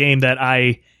 that is a game that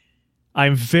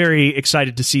I'm very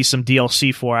excited to see some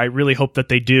DLC for. I really hope that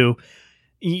they do.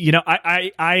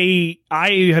 I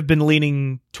have been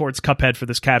leaning towards Cuphead for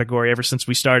this category ever since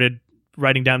we started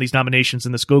writing down these nominations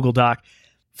in this Google Doc.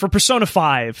 For Persona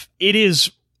 5, it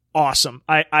is awesome.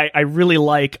 I really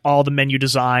like all the menu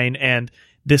design and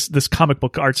this comic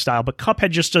book art style, but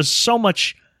Cuphead just does so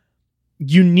much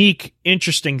unique,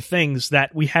 interesting things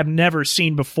that we have never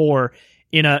seen before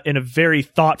in a very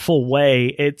thoughtful way.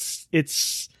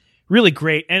 It's really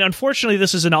great. And unfortunately,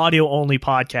 this is an audio only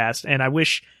podcast, and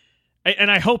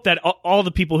I hope that all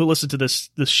the people who listen to this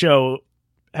show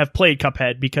have played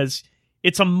Cuphead, because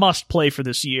it's a must play for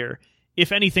this year.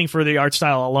 If anything, for the art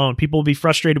style alone. People will be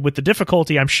frustrated with the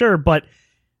difficulty, I'm sure, but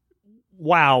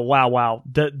wow.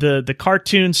 The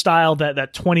cartoon style,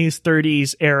 that 20s,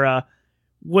 30s era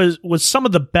was some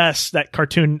of the best that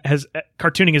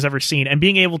cartooning has ever seen, and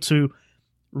being able to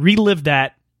relive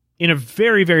that in a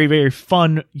very, very, very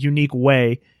fun, unique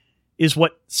way is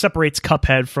what separates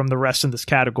Cuphead from the rest in this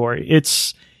category.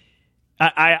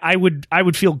 I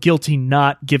would feel guilty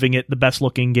not giving it the best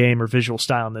looking game or visual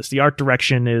style in this. The art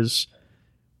direction is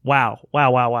wow.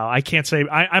 I can't say,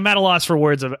 I'm at a loss for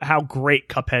words of how great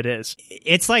Cuphead is.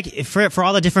 It's like for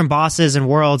all the different bosses and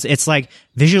worlds, it's like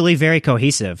visually very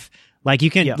cohesive. Like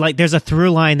you can, like there's a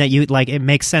through line that you like, it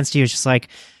makes sense to you. It's just like,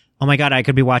 oh my God, I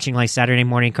could be watching like Saturday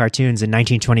morning cartoons in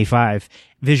 1925.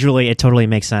 Visually, it totally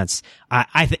makes sense.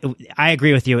 I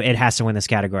agree with you. It has to win this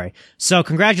category. So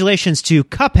congratulations to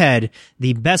Cuphead,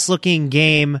 the best looking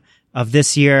game of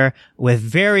this year, with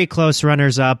very close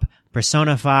runners up,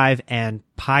 Persona 5 and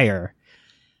Pyre.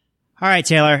 All right,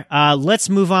 Taylor, let's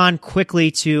move on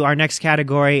quickly to our next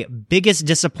category, biggest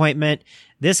disappointment.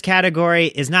 This category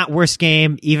is not worst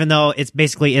game, even though it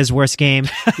basically is worst game.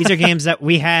 These are games that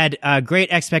we had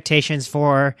great expectations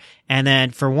for, and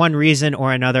then for one reason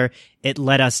or another, it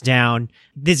let us down.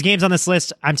 These games on this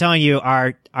list, I'm telling you,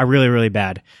 are really, really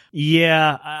bad.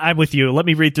 Yeah, I'm with you. Let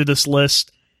me read through this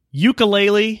list.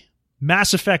 Yooka-Laylee,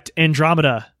 Mass Effect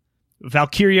Andromeda,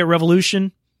 Valkyria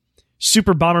Revolution,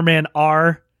 Super Bomberman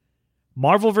R,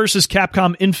 Marvel vs.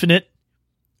 Capcom Infinite,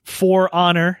 For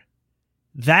Honor,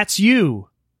 That's You,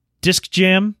 Disc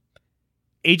Jam,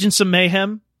 Agents of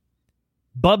Mayhem,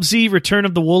 Bubsy Return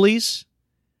of the Woolies,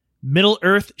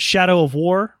 Middle-earth Shadow of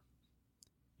War,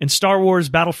 and Star Wars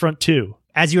Battlefront 2.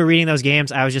 As you were reading those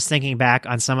games, I was just thinking back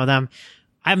on some of them.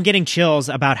 I'm getting chills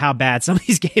about how bad some of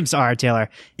these games are, Taylor.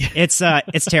 It's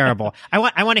terrible. I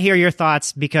want to hear your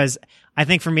thoughts because I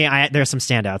think for me, there are some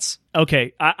standouts.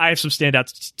 Okay, I have some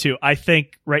standouts too. I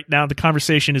think right now the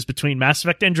conversation is between Mass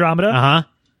Effect Andromeda,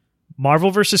 Marvel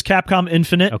vs. Capcom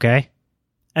Infinite, okay,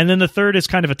 and then the third is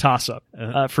kind of a toss-up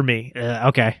for me.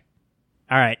 Okay,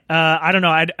 all right. I don't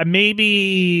know. I'd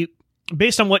maybe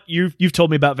based on what you've told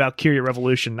me about Valkyria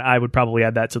Revolution, I would probably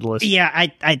add that to the list. Yeah,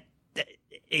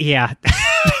 yeah.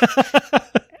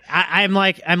 I'm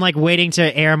like waiting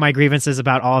to air my grievances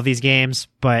about all of these games,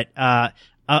 but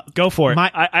go for it.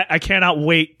 I cannot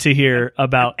wait to hear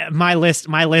about my list.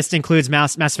 My list includes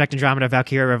Mass Effect Andromeda,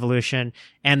 Valkyria Revolution,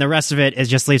 and the rest of it is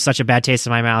just leaves such a bad taste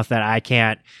in my mouth that I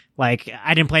can't. Like,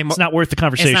 I didn't play. It's not worth the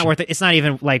conversation. It's not worth it. It's not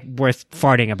even like worth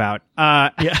farting about.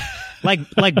 Yeah. like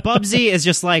Bubsy is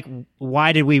just like,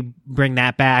 why did we bring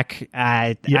that back?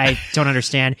 I don't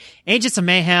understand. Agents of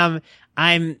Mayhem.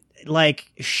 I'm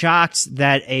like shocked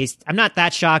that I'm not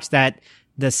that shocked that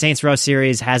the Saints Row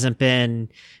series hasn't been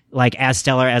like as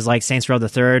stellar as like Saints Row the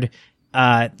Third.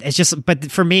 It's just,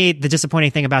 but for me, the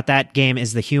disappointing thing about that game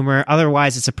is the humor.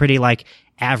 Otherwise, it's a pretty like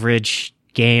average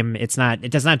game. It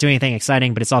does not do anything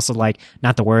exciting, but it's also like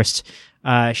not the worst.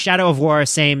 Shadow of War,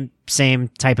 same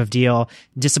type of deal.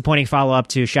 Disappointing follow up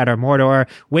to Shadow of Mordor.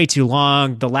 Way too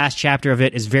long. The last chapter of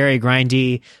it is very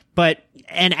grindy, but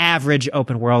an average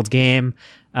open world game.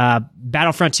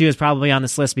 Battlefront 2 is probably on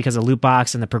this list because of loot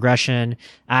box and the progression.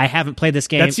 I haven't played this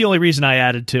game. That's the only reason I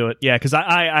added to it. Yeah, because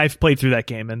I've played through that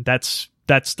game, and that's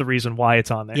the reason why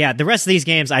it's on there. Yeah, the rest of these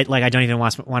games, I don't even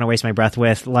want to waste my breath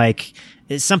with. Like,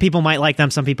 some people might like them,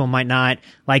 some people might not.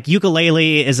 Like,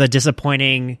 Yooka-Laylee is a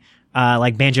disappointing,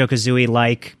 like Banjo-Kazooie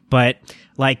like, but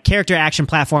like character action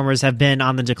platformers have been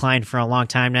on the decline for a long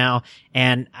time now,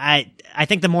 and I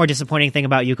think the more disappointing thing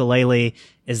about Yooka-Laylee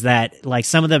is that like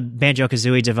some of the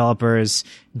Banjo-Kazooie developers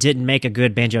didn't make a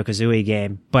good Banjo-Kazooie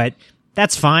game, but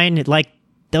that's fine. Like,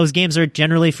 those games are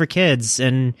generally for kids,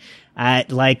 and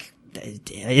like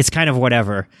it's kind of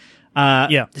whatever.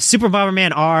 Yeah, Super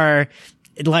Bomberman R,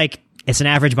 like, it's an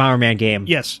average Bomberman game.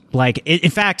 Yes. Like,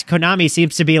 in fact, Konami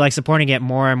seems to be like supporting it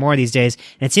more and more these days,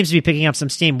 and it seems to be picking up some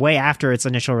steam way after its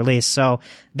initial release. So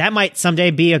that might someday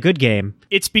be a good game.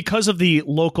 It's because of the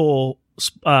local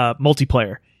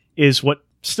multiplayer is what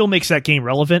still makes that game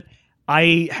relevant.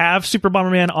 I have Super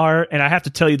Bomberman R, and I have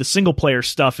to tell you, the single player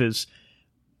stuff is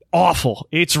awful.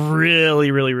 It's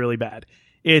really, really, really bad.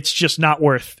 It's just not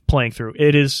worth playing through.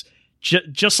 It is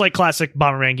just like classic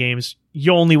Bomberman games.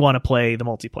 You only want to play the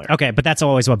multiplayer. Okay, but that's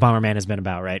always what Bomberman has been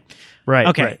about, right? Right.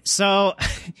 Okay, right. So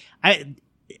I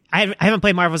haven't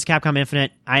played Marvel vs. Capcom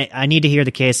Infinite. I need to hear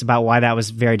the case about why that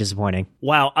was very disappointing.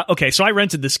 Wow. Okay, so I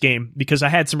rented this game because I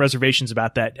had some reservations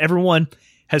about that. Everyone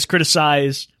has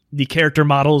criticized the character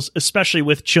models, especially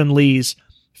with Chun-Li's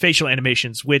facial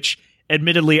animations, which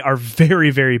admittedly are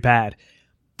very, very bad.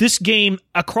 This game,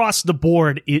 across the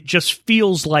board, it just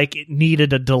feels like it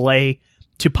needed a delay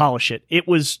to polish it.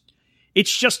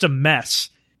 It's just a mess.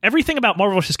 Everything about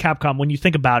Marvel vs. Capcom, when you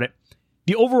think about it,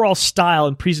 the overall style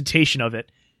and presentation of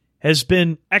it has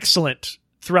been excellent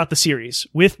throughout the series.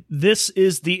 This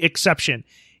is the exception.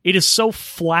 It is so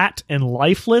flat and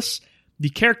lifeless. The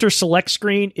character select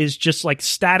screen is just like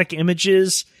static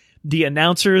images. The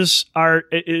announcer's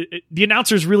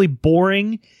really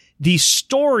boring. The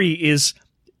story is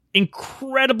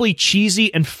incredibly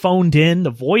cheesy and phoned in. The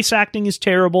voice acting is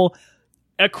terrible.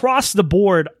 Across the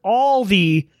board, all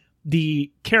the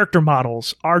character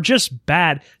models are just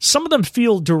bad. Some of them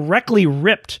feel directly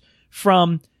ripped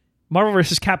from Marvel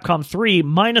vs. Capcom 3,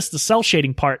 minus the cell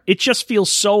shading part. It just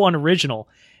feels so unoriginal.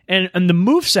 And the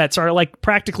movesets are like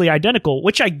practically identical,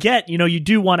 which I get. You know, you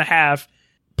do want to have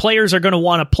players are going to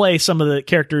want to play some of the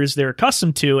characters they're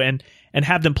accustomed to and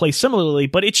have them play similarly,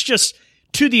 but it's just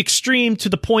to the extreme, to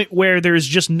the point where there's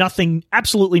just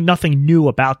absolutely nothing new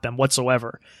about them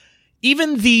whatsoever.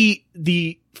 Even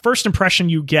the first impression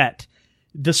you get,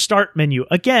 the start menu,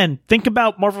 again, think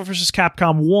about Marvel vs.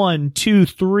 Capcom 1, 2,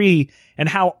 3, and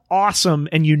how awesome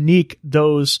and unique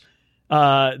those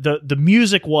the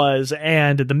music was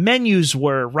and the menus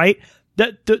were, right?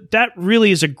 That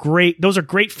really is those are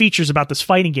great features about this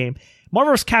fighting game.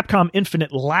 Marvel vs. Capcom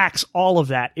Infinite lacks all of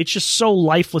that. It's just so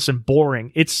lifeless and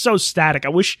boring. It's so static. I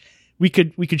wish we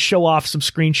could show off some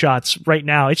screenshots right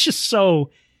now. It's just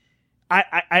so,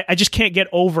 I just can't get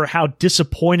over how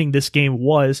disappointing this game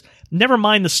was. Never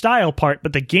mind the style part,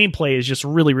 but the gameplay is just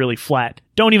really, really flat.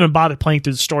 Don't even bother playing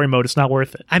through the story mode. It's not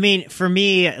worth it. I mean, for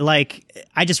me, like,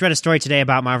 I just read a story today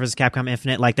about Marvel vs. Capcom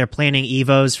Infinite. Like, they're planning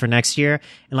EVOs for next year.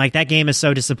 And, like, that game is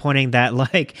so disappointing that,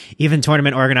 like, even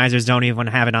tournament organizers don't even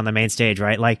have it on the main stage,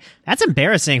 right? Like, that's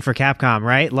embarrassing for Capcom,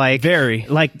 right? Like, very.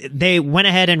 Like, they went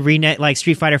ahead and like,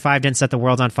 Street Fighter V didn't set the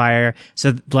world on fire.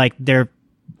 So, like, they're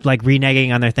like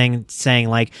reneging on their thing, saying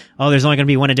like, "Oh, there's only going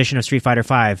to be one edition of Street Fighter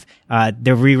V."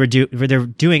 They're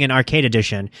doing an arcade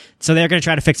edition, so they're going to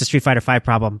try to fix the Street Fighter V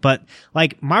problem. But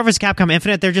like Marvel's Capcom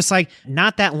Infinite, they're just like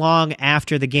not that long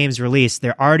after the game's release,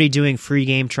 they're already doing free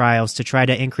game trials to try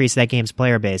to increase that game's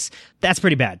player base. That's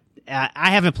pretty bad.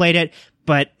 I haven't played it,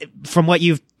 but from what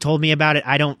you've told me about it,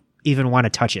 I don't even want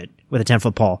to touch it with a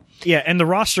 10-foot pole. Yeah, and the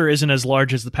roster isn't as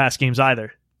large as the past games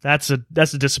either. That's a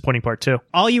disappointing part too.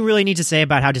 All you really need to say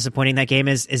about how disappointing that game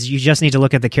is you just need to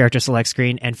look at the character select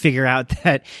screen and figure out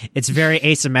that it's very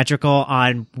asymmetrical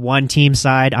on one team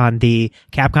side, on the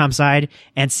Capcom side,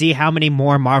 and see how many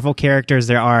more Marvel characters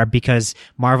there are because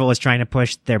Marvel is trying to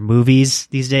push their movies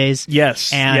these days.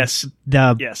 Yes. And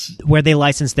yes. Where they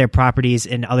license their properties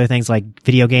in other things like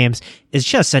video games is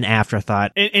just an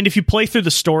afterthought. And if you play through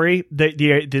the story,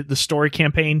 the story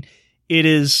campaign, it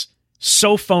is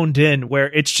so phoned in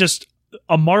where it's just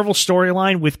a Marvel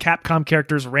storyline with Capcom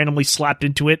characters randomly slapped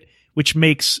into it, which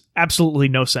makes absolutely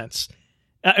no sense.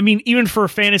 I mean, even for a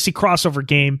fantasy crossover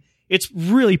game, it's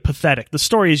really pathetic. The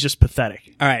story is just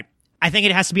pathetic. All right. I think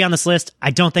it has to be on this list. I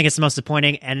don't think it's the most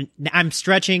disappointing. And I'm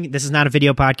stretching. This is not a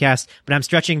video podcast, but I'm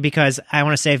stretching because I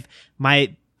want to save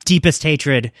my deepest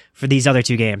hatred for these other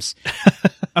two games.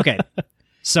 Okay.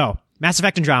 So, Mass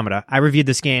Effect Andromeda. I reviewed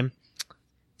this game.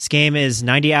 This game is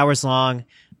 90 hours long.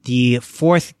 The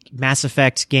fourth Mass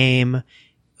Effect game,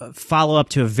 follow-up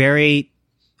to a very,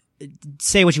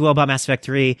 say what you will about Mass Effect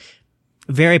 3,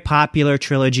 very popular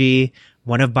trilogy,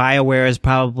 one of BioWare's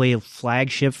probably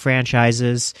flagship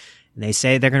franchises. And they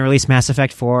say they're going to release Mass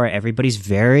Effect 4. Everybody's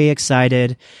very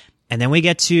excited. And then we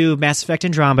get to Mass Effect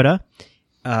Andromeda.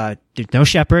 There's no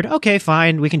Shepard. Okay,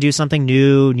 fine. We can do something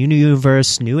new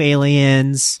universe, new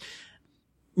aliens,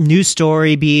 new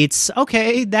story beats.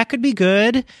 Okay, that could be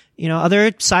good. You know, other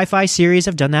sci-fi series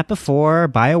have done that before.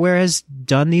 BioWare has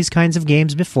done these kinds of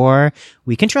games before.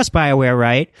 We can trust BioWare,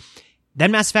 right?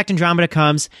 Then Mass Effect Andromeda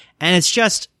comes, and it's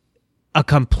just a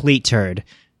complete turd.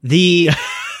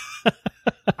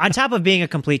 On top of being a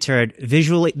complete turd,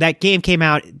 visually, that game came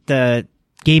out, the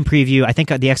game preview, I think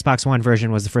the Xbox One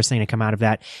version was the first thing to come out of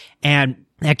that. And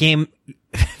that game,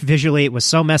 visually, it was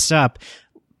so messed up.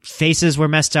 Faces were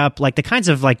messed up, like the kinds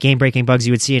of like game-breaking bugs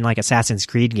you would see in like Assassin's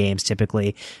Creed games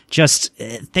typically. Just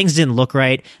things didn't look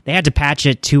right. They had to patch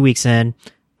it 2 weeks in.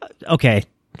 Okay,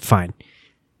 fine.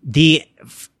 The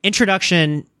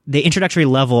introductory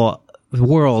level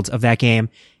world of that game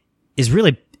is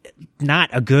really not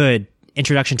a good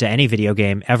introduction to any video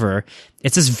game ever.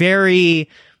 It's this very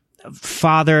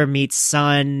father meets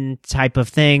son type of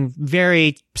thing,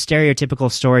 very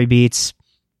stereotypical story beats.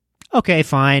 Okay,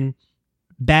 fine.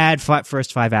 Bad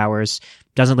first 5 hours.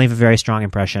 Doesn't leave a very strong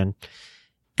impression.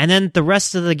 And then the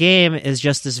rest of the game is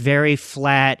just this very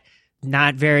flat,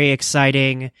 not very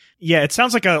exciting. Yeah, it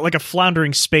sounds like a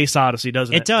floundering space odyssey,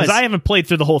 doesn't it? It does. Because I haven't played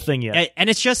through the whole thing yet.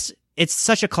 And it's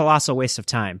such a colossal waste of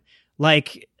time.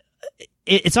 Like,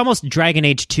 it's almost Dragon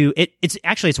Age 2.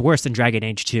 It's worse than Dragon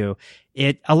Age 2.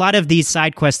 A lot of these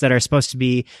side quests that are supposed to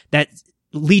be, that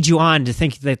lead you on to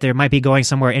think that there might be going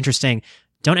somewhere interesting,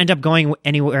 don't end up going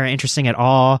anywhere interesting at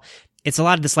all. It's a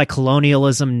lot of this like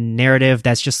colonialism narrative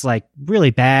that's just like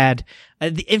really bad.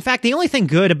 In fact, the only thing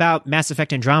good about Mass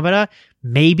Effect Andromeda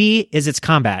maybe is its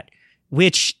combat,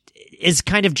 which is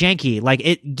kind of janky. Like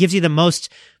it gives you the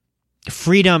most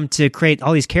freedom to create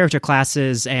all these character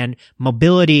classes and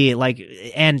mobility, like,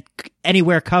 and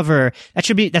anywhere cover.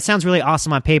 That sounds really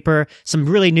awesome on paper. Some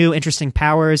really new, interesting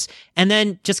powers. And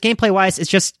then just gameplay wise, it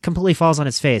just completely falls on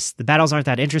its face. The battles aren't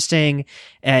that interesting.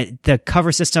 The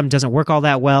cover system doesn't work all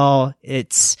that well.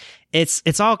 It's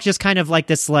all just kind of like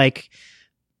this, like,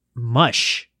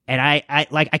 mush. And I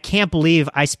can't believe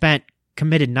I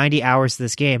committed 90 hours to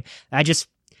this game.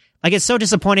 It's so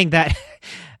disappointing that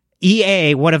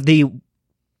EA, one of the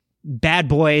bad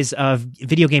boys of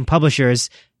video game publishers,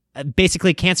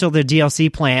 basically canceled their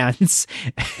DLC plans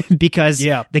because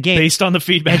the game based on the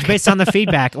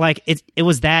feedback. Like it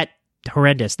was that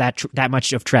horrendous, that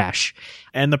much of trash,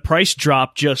 and the price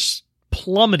drop just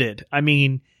plummeted. I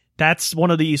mean, that's one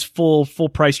of these full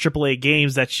price AAA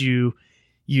games that you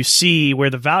see where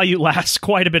the value lasts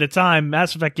quite a bit of time.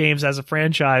 Mass Effect games as a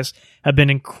franchise have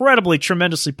been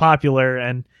tremendously popular,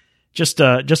 and just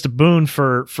a boon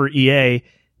for EA,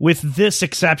 with this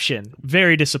exception.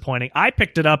 Very disappointing. I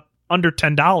picked it up under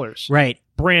 $10. Right.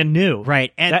 Brand new.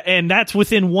 Right. And that's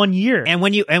within 1 year. And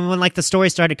when like the story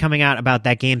started coming out about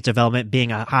that game's development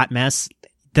being a hot mess,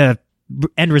 the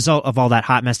end result of all that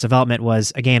hot mess development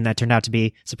was a game that turned out to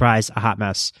be, surprise, a hot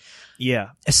mess. Yeah.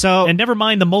 So, and never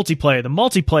mind the multiplayer. The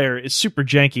multiplayer is super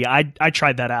janky. I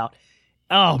tried that out.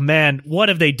 Oh man, what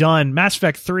have they done? Mass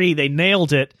Effect 3, they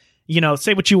nailed it.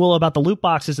 Say what you will about the loot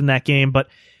boxes in that game, but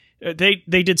they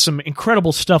did some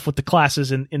incredible stuff with the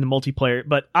classes in the multiplayer.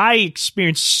 But I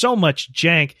experienced so much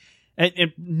jank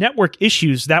and network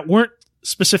issues that weren't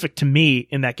specific to me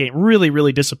in that game. Really,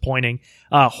 really disappointing.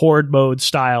 Horde mode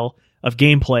style of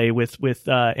gameplay with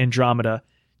Andromeda.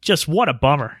 Just what a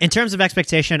bummer. In terms of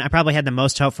expectation, I probably had the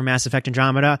most hope for Mass Effect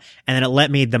Andromeda, and then it let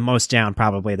me the most down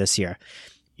probably this year.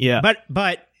 Yeah.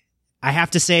 But I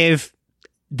have to save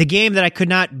the game that I could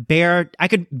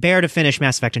bear to finish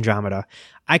Mass Effect Andromeda.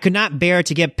 I could not bear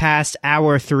to get past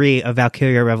hour 3 of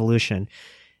Valkyria Revolution.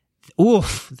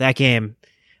 Oof, that game.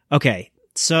 Okay.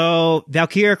 So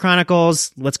Valkyria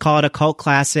Chronicles, let's call it a cult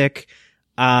classic.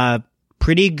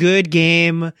 Pretty good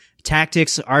game.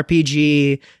 Tactics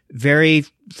RPG, very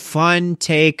fun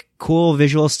take, cool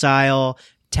visual style,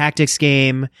 tactics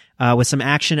game, with some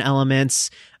action elements,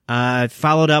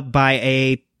 followed up by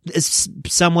a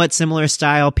somewhat similar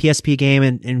style PSP game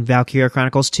in Valkyria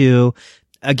Chronicles 2.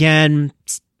 Again,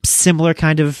 similar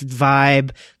kind of vibe,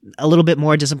 a little bit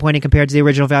more disappointing compared to the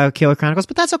original Valkyria Chronicles,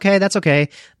 but that's okay.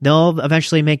 They'll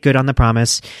eventually make good on the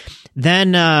promise.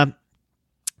 Then,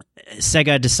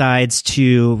 Sega decides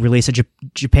to release a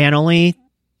Japan-only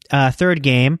third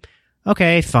game.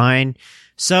 Okay, fine.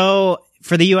 So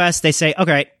for the US, they say,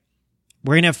 okay,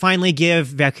 we're going to finally give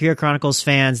Valkyria Chronicles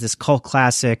fans this cult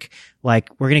classic. Like,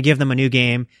 we're going to give them a new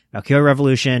game, Valkyria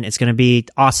Revolution. It's going to be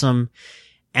awesome.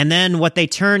 And then what they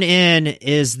turn in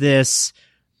is this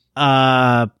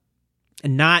not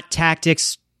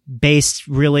tactics-based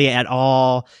really at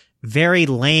all, very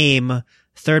lame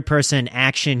third-person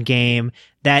action game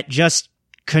that just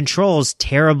controls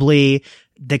terribly.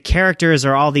 The characters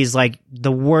are all these like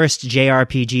the worst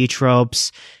JRPG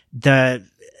tropes.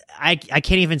 I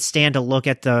can't even stand to look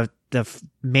at the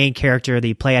main character that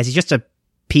you play as. He's just a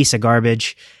piece of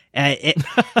garbage.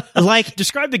 Like,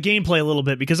 describe the gameplay a little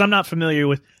bit, because I'm not familiar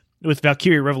with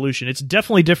Valkyria Revolution. It's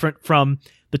definitely different from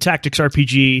the tactics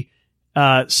RPG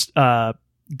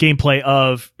gameplay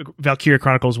of Valkyria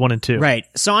Chronicles 1 and 2. Right.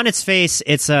 So on its face,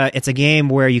 it's a game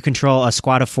where you control a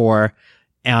squad of 4.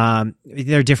 There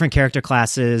are different character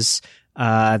classes.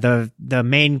 The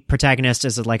main protagonist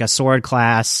is like a sword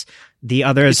class. The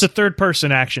others, it's a third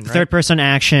person action, right? Third person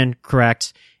action,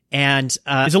 correct. And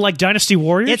is it like Dynasty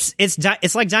Warriors?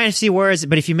 It's like Dynasty Warriors,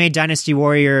 but if you made Dynasty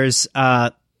Warriors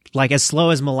like as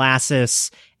slow as molasses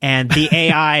and the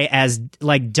AI as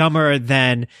like dumber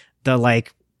than the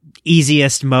like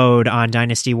easiest mode on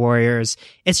Dynasty Warriors,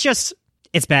 it's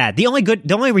bad. The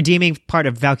only redeeming part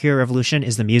of Valkyria Revolution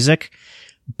is the music,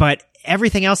 but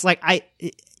everything else, like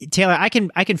Taylor, I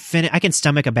can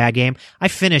stomach a bad game. I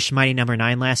finished Mighty Number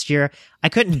 9 last year. I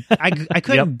couldn't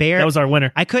Yep, bear. That was our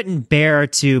winner. I couldn't bear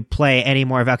to play any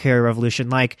more Valkyria Revolution.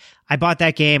 Like, I bought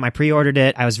that game, I pre-ordered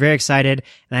it, I was very excited,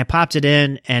 and I popped it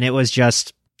in, and it was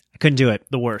just, I couldn't do it.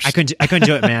 The worst. I couldn't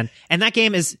do it, man. And that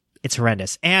game it's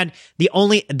horrendous. And the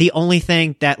only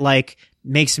thing that like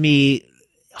makes me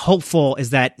hopeful is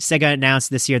that Sega announced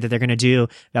this year that they're going to do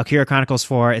Valkyria Chronicles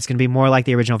 4. It's going to be more like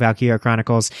the original Valkyria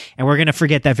Chronicles, and we're going to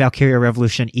forget that Valkyria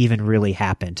Revolution even really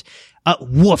happened.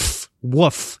 Woof.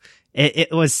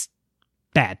 It was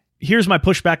bad. Here's my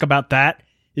pushback about that,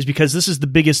 is because this is the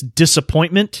biggest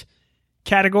disappointment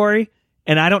category,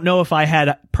 and I don't know if I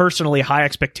had personally high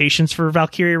expectations for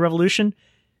Valkyria Revolution,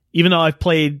 even though I've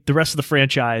played the rest of the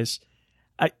franchise.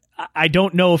 I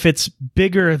don't know if it's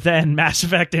bigger than Mass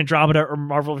Effect Andromeda or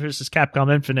Marvel vs.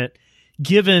 Capcom Infinite,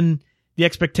 given the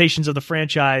expectations of the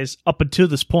franchise up until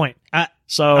this point.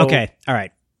 Okay, all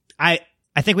right. I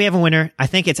think we have a winner. I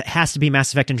think it has to be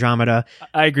Mass Effect Andromeda.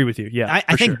 I agree with you. Yeah,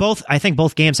 I think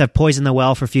both games have poisoned the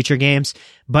well for future games,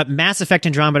 but Mass Effect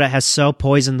Andromeda has so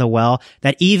poisoned the well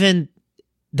that even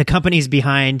the companies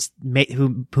behind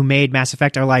who made Mass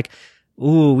Effect are like,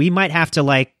 ooh, we might have to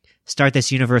like start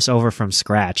this universe over from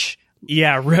scratch.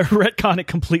 Yeah, retcon it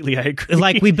completely. I agree.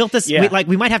 Like, we built this. Yeah.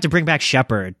 We might have to bring back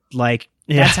Shepard. Like,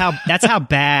 that's how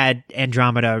bad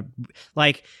Andromeda.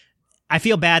 Like, I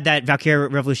feel bad that Valkyria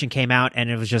Revolution came out and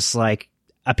it was just like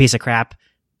a piece of crap.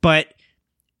 But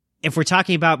if we're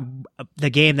talking about the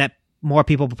game that more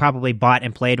people probably bought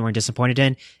and played and were disappointed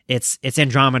in, it's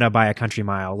Andromeda by a country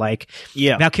mile. Like,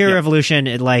 Valkyria Revolution,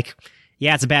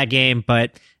 it's a bad game,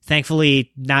 but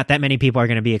thankfully, not that many people are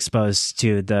going to be exposed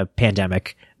to the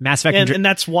pandemic. Mass Effect, and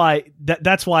that's why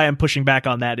I'm pushing back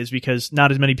on that, is because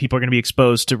not as many people are going to be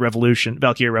exposed to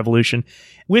Valkyria Revolution.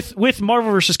 With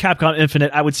Marvel vs. Capcom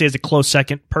Infinite, I would say is a close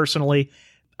second. Personally,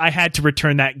 I had to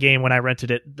return that game when I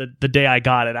rented it the day I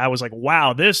got it. I was like,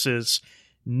 wow, this is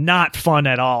not fun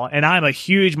at all. And I'm a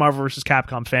huge Marvel vs.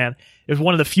 Capcom fan. It's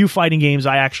one of the few fighting games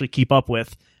I actually keep up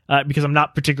with because I'm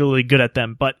not particularly good at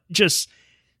them, but just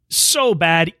so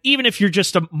bad, even if you're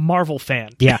just a Marvel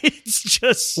fan. Yeah. It's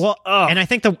just, and I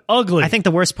think ugly. I think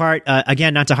the worst part,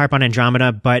 again, not to harp on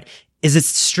Andromeda, but is it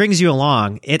strings you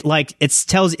along. It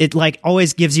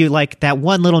always gives you like that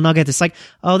one little nugget that's like,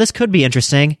 oh, this could be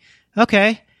interesting.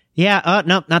 Okay. Yeah.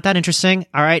 No, not that interesting.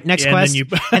 All right. Next quest. And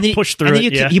then you push through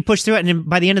it. You push through it. And then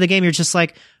by the end of the game, you're just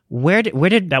like, where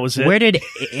did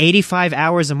 85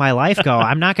 hours of my life go?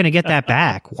 I'm not going to get that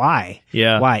back. Why?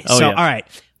 Yeah. Why? Oh, all right.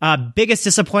 Biggest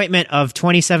disappointment of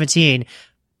 2017,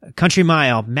 Country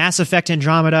Mile, Mass Effect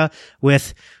Andromeda,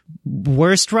 with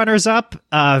worst runners-up,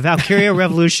 Valkyria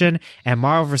Revolution, and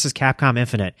Marvel vs. Capcom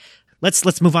Infinite.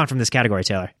 Let's move on from this category,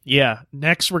 Taylor. Yeah.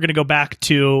 Next, we're going to go back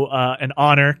to an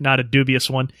honor, not a dubious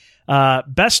one.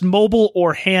 Best mobile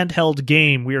or handheld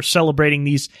game. We are celebrating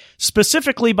these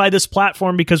specifically by this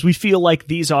platform because we feel like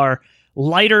these are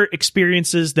lighter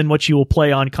experiences than what you will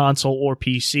play on console or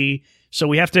PC. So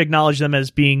we have to acknowledge them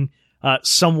as being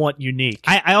somewhat unique.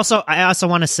 I also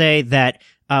want to say that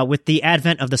with the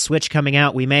advent of the Switch coming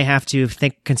out, we may have to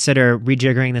consider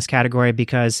rejiggering this category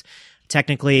because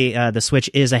technically the Switch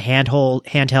is a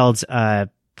handheld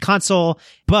console.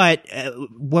 But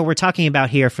what we're talking about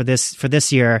here for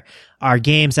this year are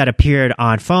games that appeared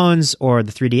on phones or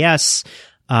the 3DS.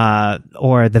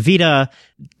 Or the Vita.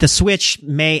 The Switch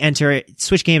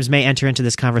games may enter into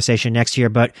this conversation next year,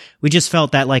 but we just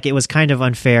felt that like it was kind of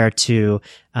unfair to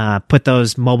put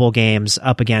those mobile games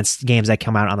up against games that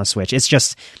come out on the Switch. It's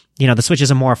just, the Switch is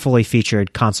a more fully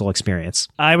featured console experience.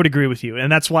 I would agree with you,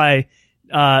 and that's why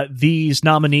these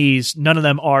nominees, none of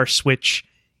them are Switch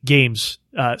games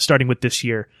starting with this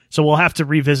year. So we'll have to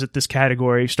revisit this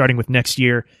category starting with next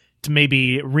year to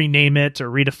maybe rename it or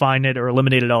redefine it or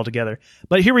eliminate it altogether.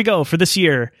 But here we go for this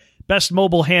year. Best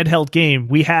mobile handheld game.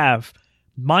 We have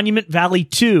Monument Valley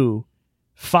 2,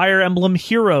 Fire Emblem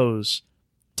Heroes,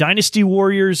 Dynasty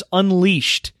Warriors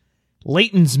Unleashed,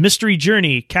 Layton's Mystery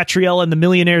Journey, Catriel and the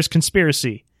Millionaire's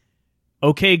Conspiracy,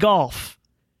 OK Golf,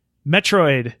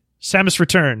 Metroid, Samus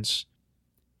Returns,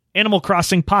 Animal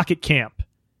Crossing Pocket Camp,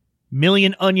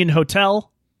 Million Onion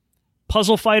Hotel,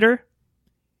 Puzzle Fighter,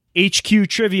 HQ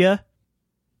Trivia,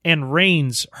 and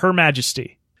Reigns, Her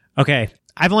Majesty. Okay,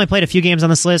 I've only played a few games on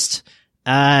this list.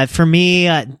 For me,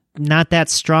 not that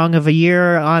strong of a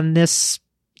year on this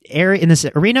area in this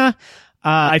arena.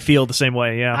 I feel the same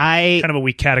way. Yeah, kind of a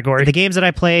weak category. The games that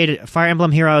I played: Fire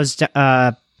Emblem Heroes,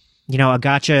 a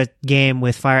gacha game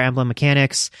with Fire Emblem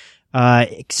mechanics,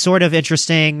 sort of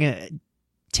interesting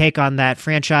take on that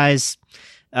franchise.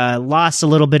 Lost a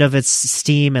little bit of its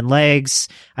steam and legs.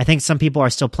 I think some people are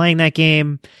still playing that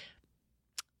game.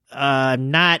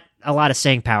 Not a lot of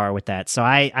staying power with that. So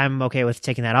I'm okay with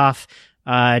taking that off.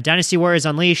 Dynasty Warriors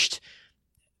Unleashed.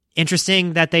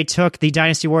 Interesting that they took the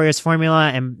Dynasty Warriors formula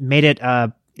and made it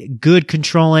a good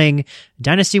controlling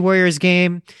Dynasty Warriors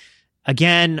game.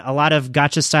 Again, a lot of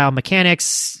gacha style mechanics,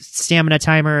 stamina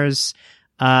timers.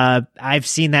 I've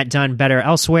seen that done better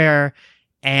elsewhere.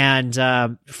 And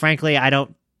frankly,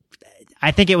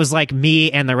 I think it was like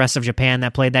me and the rest of Japan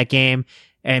that played that game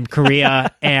and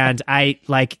Korea. And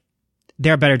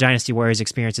there are better Dynasty Warriors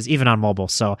experiences, even on mobile.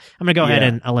 So I'm going to go ahead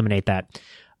and eliminate that.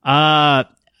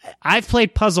 I've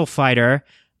played Puzzle Fighter.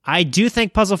 I do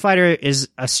think Puzzle Fighter is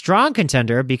a strong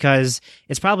contender because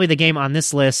it's probably the game on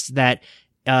this list that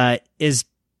is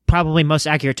probably most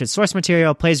accurate to source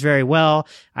material, plays very well.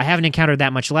 I haven't encountered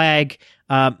that much lag.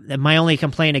 My only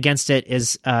complaint against it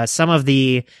is some of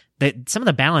the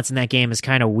balance in that game is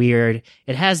kind of weird.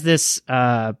 It has this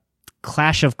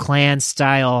Clash of Clans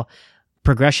style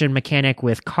progression mechanic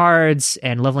with cards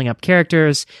and leveling up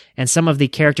characters, and some of the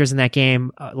characters in that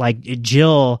game, like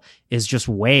Jill, is just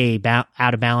way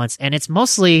out of balance, and it's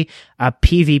mostly a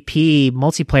PvP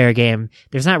multiplayer game.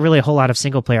 There's not really a whole lot of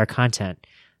single player content.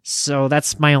 So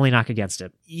that's my only knock against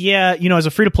it. Yeah, as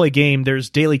a free-to-play game, there's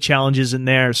daily challenges in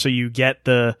there, so you get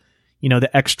the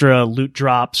extra loot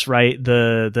drops, right?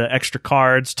 The extra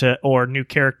cards or new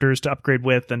characters to upgrade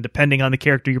with, and depending on the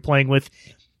character you're playing with,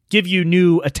 give you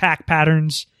new attack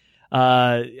patterns.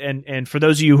 And for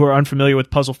those of you who are unfamiliar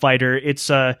with Puzzle Fighter, it's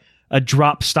a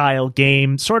drop-style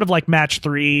game, sort of like Match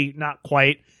 3, not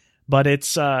quite, but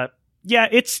it's fun,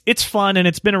 and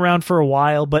it's been around for a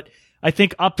while, but I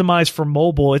think optimized for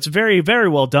mobile. It's very, very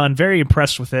well done. Very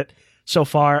impressed with it so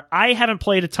far. I haven't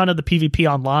played a ton of the PvP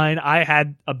online. I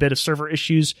had a bit of server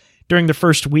issues during the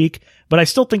first week, but I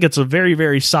still think it's a very,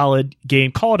 very solid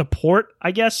game. Call it a port,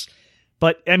 I guess.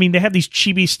 But, I mean, they have these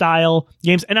chibi-style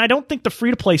games, and I don't think the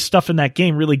free-to-play stuff in that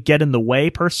game really get in the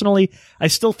way, personally. I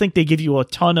still think they give you a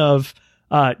ton of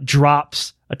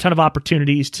drops, a ton of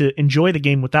opportunities to enjoy the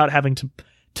game without having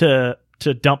to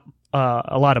dump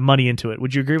a lot of money into it.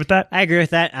 Would you agree with that? I agree with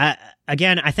that.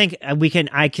 Again, I think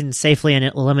I can safely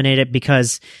eliminate it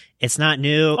because it's not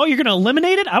new. Oh, you're going to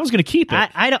eliminate it? I was going to keep it.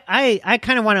 I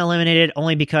kind of want to eliminate it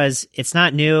only because it's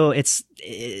not new. It's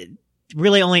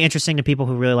really only interesting to people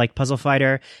who really like Puzzle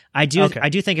Fighter. I do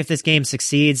think if this game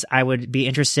succeeds, I would be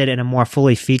interested in a more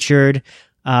fully featured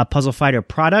Puzzle Fighter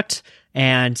product,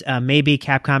 and maybe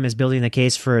Capcom is building the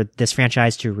case for this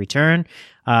franchise to return.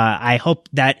 I hope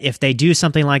that if they do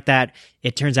something like that,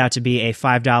 it turns out to be a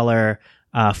 $5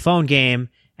 phone game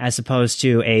as opposed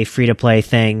to a free-to-play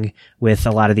thing with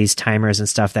a lot of these timers and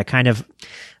stuff that kind of,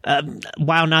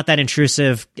 while not that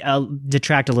intrusive,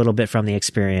 detract a little bit from the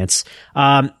experience.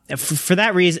 For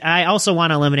that reason, I also want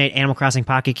to eliminate Animal Crossing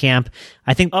Pocket Camp.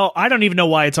 I think. Oh, I don't even know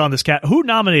why it's on this cat. Who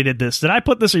nominated this? Did I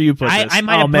put this or you put this? I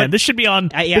might have man, this should be on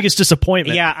biggest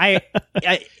disappointment. Yeah,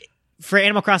 for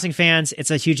Animal Crossing fans, it's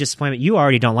a huge disappointment. You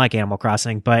already don't like Animal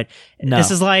Crossing, but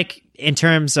this is like, in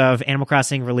terms of Animal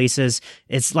Crossing releases,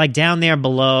 it's like down there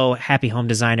below Happy Home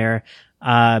Designer.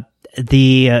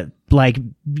 Like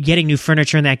getting new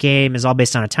furniture in that game is all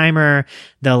based on a timer.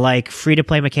 The like free to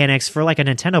play mechanics for like a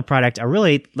Nintendo product are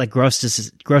really like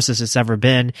grossest it's ever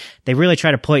been. They really try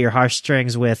to pull at your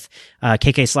heartstrings with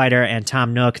KK Slider and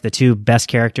Tom Nook, the two best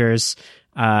characters.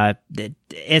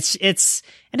 It's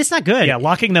not good. Yeah,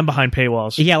 locking them behind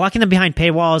paywalls. Yeah, locking them behind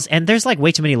paywalls, and there's like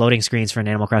way too many loading screens for an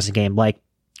Animal Crossing game. Like,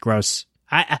 gross.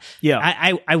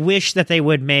 I wish that they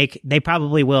would make. They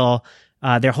probably will.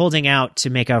 They're holding out to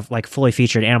make a like fully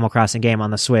featured Animal Crossing game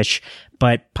on the Switch,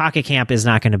 but Pocket Camp is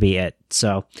not going to be it.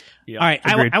 So, all right,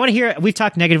 I want to hear. We've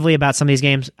talked negatively about some of these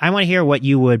games. I want to hear what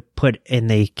you would put in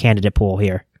the candidate pool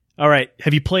here. All right.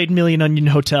 Have you played Million Onion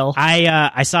Hotel?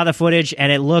 I saw the footage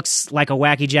and it looks like a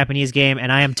wacky Japanese game,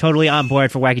 and I am totally on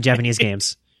board for wacky Japanese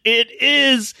games. It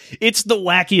is. It's the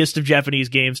wackiest of Japanese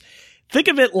games. Think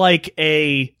of it like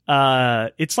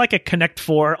it's like a Connect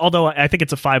 4, although I think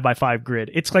it's a 5x5 grid.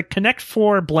 It's like Connect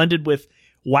 4 blended with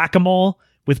Whack-A-Mole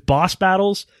with boss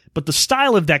battles, but the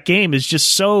style of that game is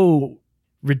just so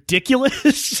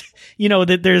ridiculous. You know,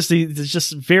 that there's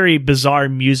just very bizarre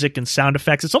music and sound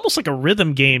effects. It's almost like a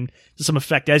rhythm game to some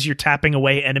effect as you're tapping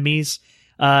away enemies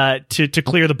to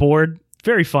clear the board.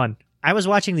 Very fun. I was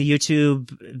watching the YouTube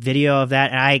video of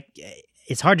that, and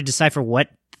it's hard to decipher what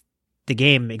the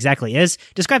game exactly is.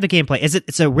 Describe the gameplay.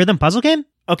 It's a rhythm puzzle game?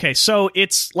 Okay, so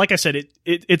it's like I said,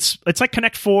 it's like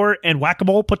Connect 4 and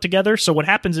Whack-A-Mole put together. So what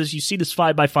happens is you see this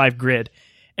 5x5 grid,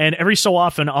 and every so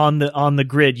often on the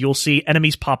grid you'll see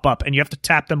enemies pop up, and you have to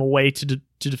tap them away to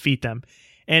defeat them.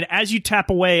 And as you tap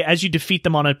away, as you defeat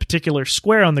them on a particular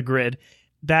square on the grid,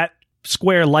 that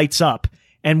square lights up.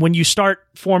 And when you start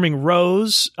forming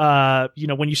rows, when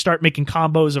you start making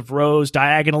combos of rows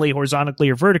diagonally, horizontally,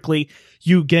 or vertically,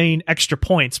 you gain extra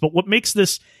points. But what makes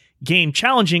this game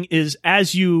challenging is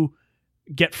as you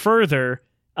get further,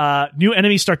 new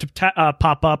enemies start to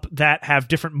pop up that have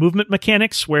different movement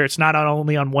mechanics, where it's not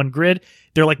only on one grid,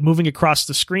 they're like moving across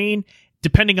the screen.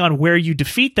 Depending on where you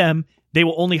defeat them, they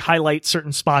will only highlight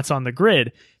certain spots on the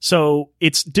grid. So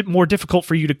it's more difficult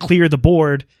for you to clear the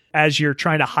board as you're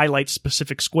trying to highlight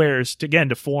specific squares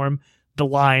to form the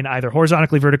line either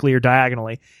horizontally, vertically, or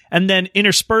diagonally. And then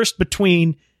interspersed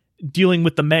between dealing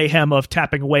with the mayhem of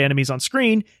tapping away enemies on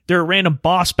screen, there are random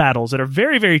boss battles that are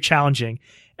very, very challenging.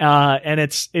 And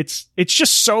it's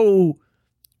just so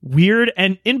weird.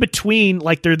 And in between,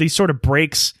 like, there are these sort of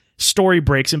story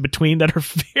breaks in between that are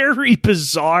very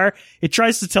bizarre. It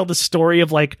tries to tell the story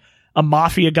of like a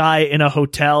mafia guy in a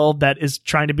hotel that is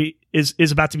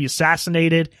is about to be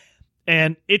assassinated.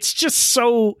 And it's just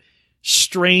so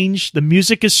strange. The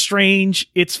music is strange.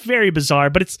 It's very bizarre,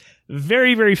 but it's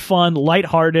very, very fun,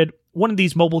 lighthearted. One of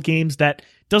these mobile games that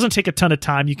doesn't take a ton of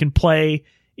time. You can play,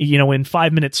 in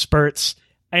 5-minute spurts.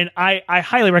 And I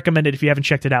highly recommend it if you haven't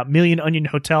checked it out. Million Onion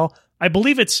Hotel. I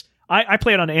believe I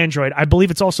play it on Android. I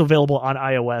believe it's also available on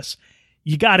iOS.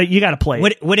 You gotta play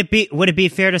it. Would it be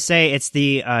fair to say it's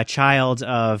the child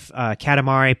of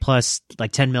Katamari plus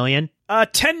like 10 million?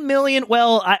 $10 million.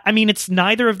 Well, I mean, it's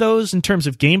neither of those in terms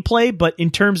of gameplay, but in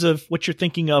terms of what you're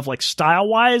thinking of, like style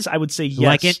wise, I would say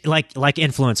yes. Like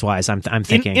influence wise, I'm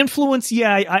thinking influence.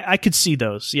 Yeah, I could see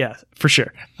those. Yeah, for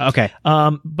sure. Okay.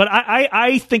 But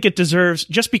I think it deserves,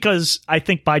 just because I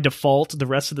think by default the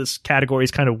rest of this category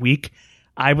is kind of weak.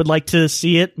 I would like to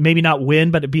see it, maybe not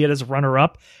win, but be it as a runner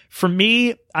up. For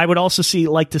me, I would also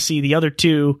like to see the other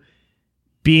two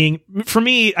being, for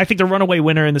me, I think the runaway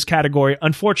winner in this category,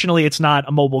 unfortunately, it's not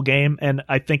a mobile game, and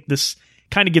I think this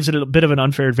kind of gives it a bit of an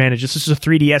unfair advantage. This is a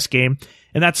 3DS game,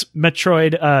 and that's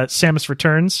Metroid Samus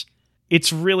Returns.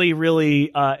 It's really,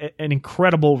 really an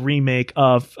incredible remake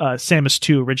of Samus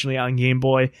 2, originally on Game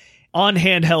Boy. On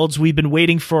handhelds, we've been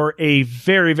waiting for a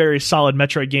very, very solid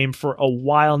Metroid game for a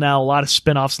while now, a lot of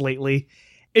spin-offs lately.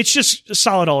 It's just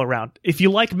solid all around. If you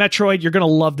like Metroid, you're going to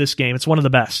love this game. It's one of the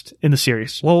best in the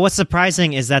series. Well, what's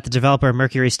surprising is that the developer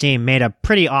Mercury Steam made a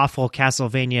pretty awful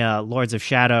Castlevania Lords of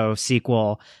Shadow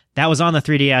sequel that was on the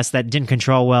 3DS that didn't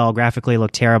control well, graphically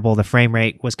looked terrible, the frame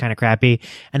rate was kind of crappy.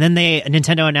 And then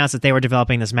Nintendo announced that they were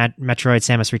developing this Metroid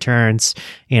Samus Returns,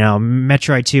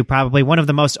 Metroid 2, probably one of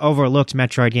the most overlooked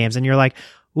Metroid games. And you're like,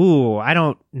 ooh, I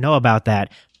don't know about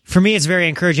that. For me, it's very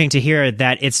encouraging to hear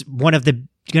that it's going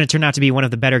to turn out to be one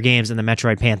of the better games in the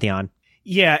Metroid pantheon.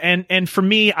 Yeah, and for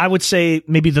me, I would say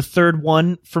maybe the third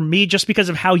one, for me, just because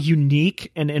of how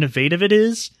unique and innovative it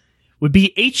is, would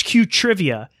be HQ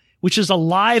Trivia, which is a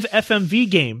live FMV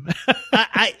game.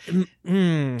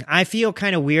 I feel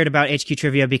kind of weird about HQ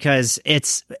Trivia because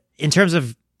it's, in terms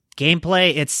of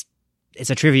gameplay, it's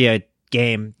a trivia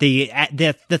game.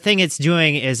 The thing it's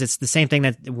doing is it's the same thing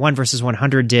that 1 vs.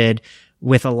 100 did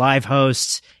with a live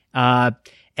host.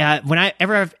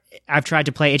 Whenever I've tried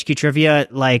to play HQ Trivia,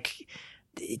 like,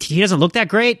 he doesn't look that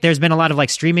great. There's been a lot of like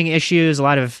streaming issues,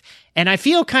 and I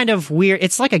feel kind of weird.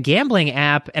 It's like a gambling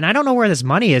app, and I don't know where this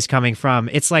money is coming from.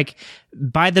 It's like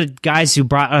by the guys who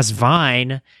brought us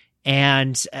Vine,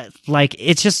 and like,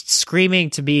 it's just screaming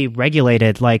to be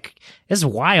regulated. Like, it's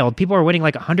wild. People are winning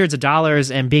like hundreds of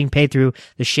dollars and being paid through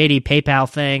the shady PayPal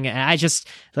thing. And I just,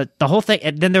 the whole thing.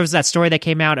 And then there was that story that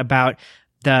came out about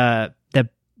the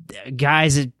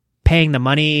guys paying the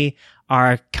money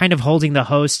are kind of holding the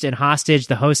host in hostage.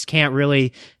 The host can't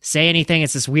really say anything.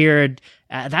 It's this weird.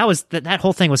 That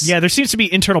whole thing was. Yeah, there seems to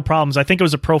be internal problems. I think it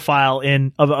was a profile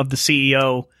of the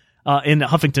CEO in the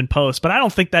Huffington Post, but I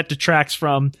don't think that detracts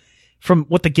from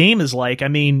what the game is like. I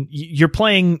mean, you're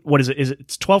playing, what is it?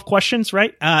 It's 12 questions,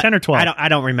 right? 10 or 12? I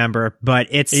don't remember, but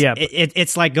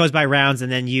it's like goes by rounds, and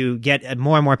then you get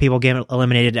more and more people get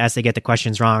eliminated as they get the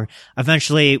questions wrong.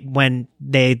 Eventually, when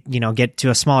they, get to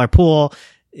a smaller pool,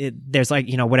 there's like,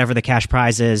 whatever the cash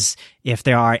prize is. If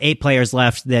there are 8 players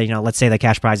left, then, let's say the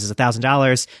cash prize is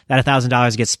 $1,000, that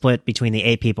 $1,000 gets split between the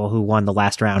 8 people who won the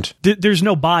last round. There's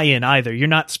no buy-in either. You're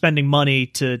not spending money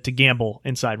to gamble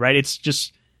inside, right? It's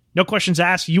just no questions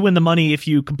asked. You win the money if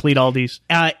you complete all these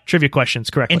trivia questions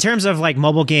correctly. In terms of like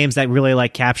mobile games that really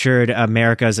like captured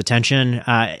America's attention,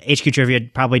 HQ Trivia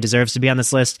probably deserves to be on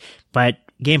this list, but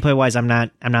gameplay wise, I'm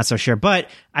not so sure. But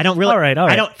I don't really. All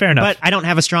right. Fair enough. But I don't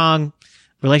have a strong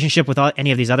relationship with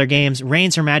any of these other games.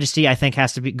 Reigns Her Majesty, I think,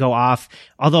 has to go off,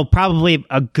 although probably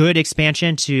a good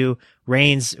expansion to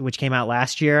Reigns, which came out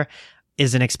last year,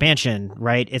 is an expansion,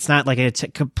 right? It's not like a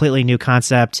completely new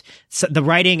concept. So the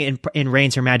writing in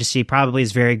Reigns Her Majesty probably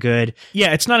is very good.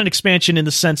 Yeah, it's not an expansion in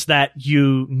the sense that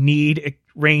you need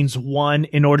Reigns 1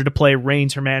 in order to play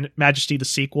Reigns Her Majesty, the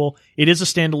sequel. It is a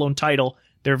standalone title.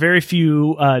 There are very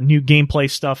few new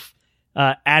gameplay stuff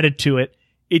added to it.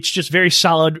 It's just very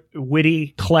solid,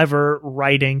 witty, clever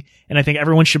writing, and I think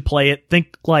everyone should play it.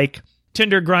 Think like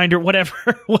Tinder, Grindr,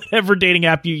 whatever dating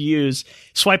app you use.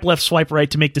 Swipe left, swipe right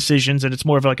to make decisions, and it's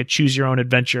more of like a choose your own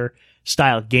adventure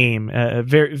style game.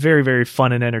 Very, very, very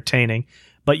fun and entertaining.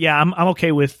 But yeah, I'm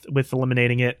okay with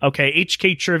eliminating it. Okay,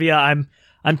 HK Trivia,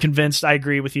 I'm convinced. I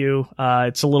agree with you.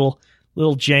 It's a little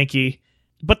janky,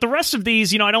 but the rest of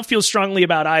these, I don't feel strongly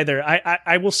about either.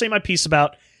 I will say my piece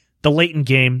about the Layton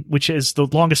game, which is the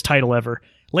longest title ever.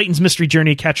 Layton's Mystery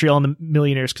Journey, Catriel and the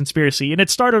Millionaire's Conspiracy. And it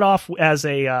started off as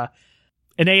an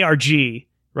ARG,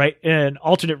 right? An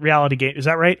alternate reality game. Is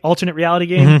that right? Alternate reality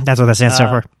game? Mm-hmm. That's what that stands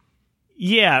for.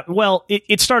 Yeah. Well,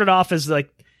 it started off as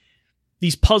like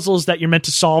these puzzles that you're meant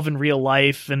to solve in real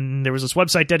life. And there was this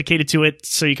website dedicated to it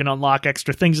so you can unlock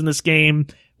extra things in this game,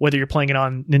 whether you're playing it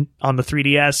on the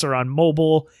 3DS or on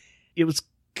mobile. It was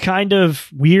kind of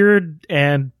weird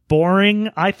and boring,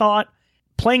 I thought.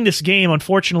 Playing this game,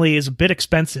 unfortunately, is a bit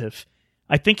expensive.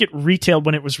 I think it retailed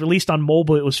when it was released on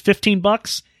mobile, it was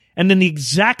 $15, and then the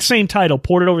exact same title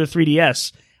ported over to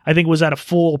 3DS, I think was at a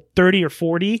full 30 or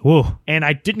 40. Whoa. And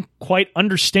I didn't quite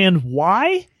understand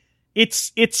why.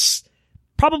 It's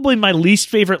probably my least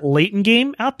favorite Layton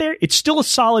game out there. It's still a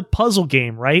solid puzzle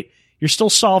game, right? You're still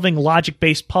solving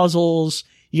logic-based puzzles.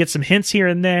 You get some hints here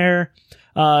and there.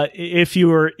 If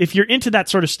you're into that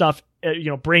sort of stuff,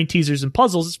 brain teasers and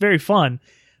puzzles, it's very fun.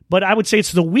 But I would say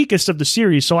it's the weakest of the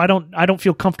series, so I don't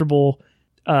feel comfortable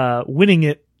winning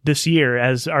it this year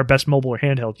as our best mobile or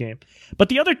handheld game. But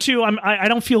the other two, I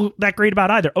don't feel that great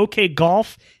about either. OK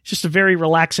Golf, it's just a very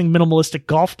relaxing, minimalistic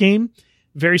golf game.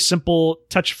 Very simple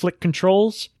touch flick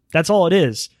controls. That's all it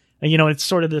is. And, it's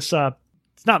sort of this,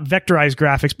 it's not vectorized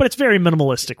graphics, but it's very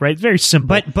minimalistic, right? It's very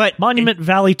simple. But Monument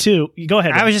Valley 2, go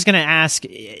ahead. I was just going to ask,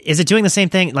 is it doing the same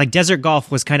thing? Like Desert Golf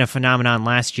was kind of a phenomenon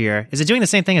last year. Is it doing the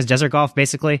same thing as Desert Golf,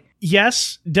 basically?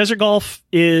 Yes. Desert Golf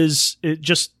is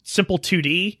just simple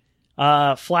 2D,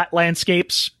 flat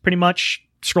landscapes, pretty much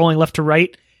scrolling left to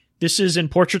right. This is in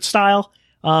portrait style,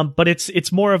 but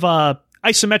it's more of a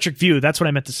isometric view. That's what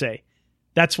I meant to say.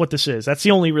 That's what this is. That's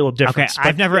the only real difference.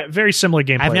 Okay, very similar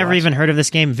gameplay. I've never even heard of this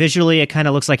game. Visually, it kind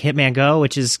of looks like Hitman Go,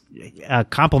 which is a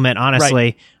compliment,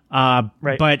 honestly. Right.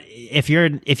 But if you're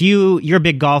a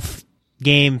big golf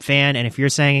game fan, and if you're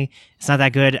saying it's not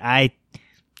that good, I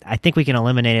think we can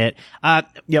eliminate it.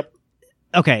 Yep.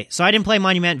 Okay, so I didn't play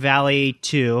Monument Valley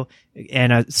 2,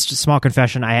 and a small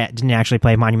confession, I didn't actually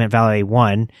play Monument Valley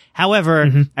 1.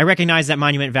 However, I recognize that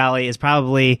Monument Valley is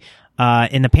probably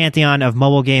in the pantheon of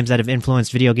mobile games that have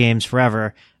influenced video games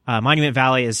forever. Monument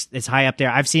Valley is high up there.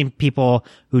 I've seen people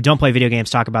who don't play video games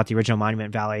talk about the original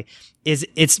Monument Valley.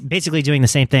 It's basically doing the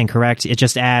same thing, correct? It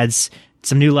just adds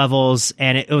some new levels,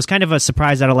 and it was kind of a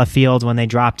surprise out of left field when they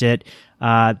dropped it.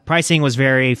 Pricing was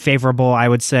very favorable, I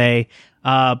would say.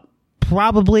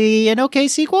 Probably an okay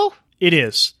sequel? It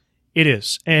is.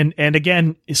 And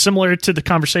again, similar to the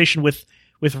conversation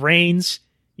with Reigns,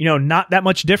 not that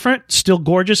much different, still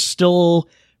gorgeous, still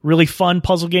really fun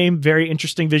puzzle game, very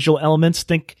interesting visual elements.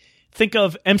 Think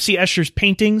of MC Escher's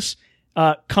paintings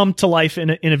come to life in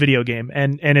a video game,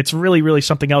 and it's really, really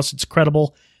something else. It's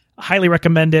incredible. Highly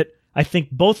recommend it. I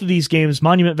think both of these games,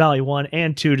 Monument Valley 1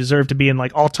 and 2, deserve to be in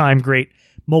like all-time great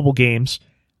mobile games.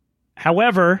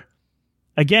 However,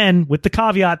 again, with the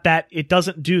caveat that it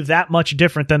doesn't do that much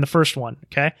different than the first one,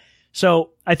 okay? So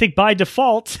I think by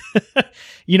default,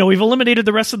 we've eliminated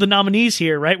the rest of the nominees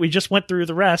here, right? We just went through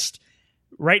the rest.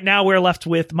 Right now we're left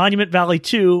with Monument Valley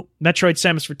 2, Metroid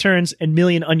Samus Returns, and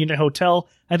Million Onion Hotel.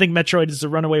 I think Metroid is the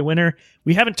runaway winner.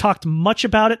 We haven't talked much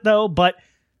about it, though, but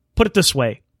put it this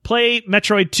way. Play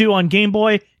Metroid 2 on Game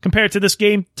Boy, compare it to this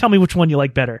game, tell me which one you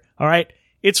like better, all right?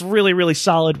 It's really, really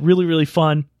solid, really, really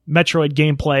fun Metroid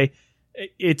gameplay.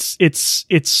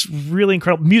 It's really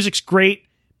incredible. Music's great.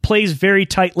 Plays very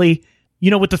tightly.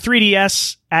 With the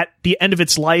 3DS at the end of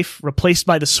its life, replaced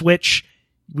by the Switch,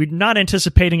 we're not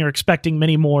anticipating or expecting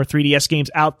many more 3DS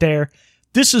games out there.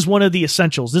 This is one of the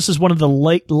essentials. This is one of the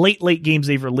late games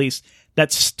they've released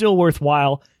that's still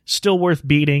worthwhile, still worth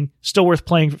beating, still worth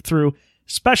playing through,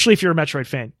 especially if you're a Metroid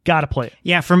fan. Gotta play it.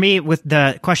 Yeah, for me, with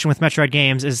the question with Metroid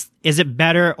games is it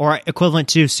better or equivalent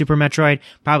to Super Metroid?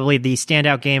 Probably the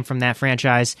standout game from that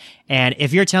franchise. And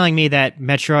if you're telling me that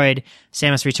Metroid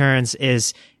Samus Returns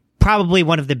is probably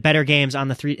one of the better games on in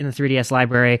the 3DS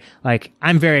library, like,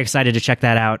 I'm very excited to check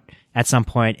that out at some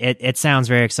point. It sounds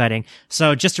very exciting.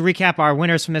 So just to recap our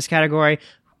winners from this category,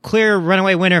 clear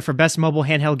runaway winner for best mobile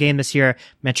handheld game this year,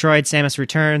 Metroid Samus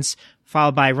Returns,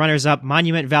 followed by runners-up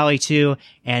Monument Valley 2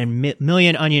 and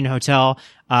Million Onion Hotel.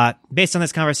 Based on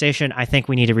this conversation, I think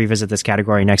we need to revisit this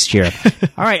category next year.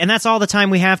 All right, and that's all the time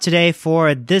we have today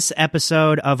for this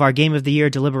episode of our Game of the Year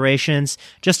deliberations.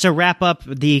 Just to wrap up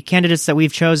the candidates that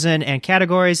we've chosen and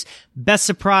categories, Best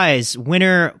Surprise,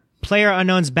 winner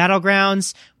PlayerUnknown's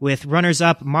Battlegrounds, with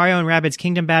runners-up Mario and Rabbids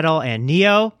Kingdom Battle and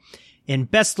Neo. In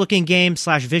Best Looking Game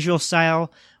 / Visual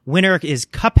Style, winner is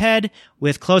Cuphead,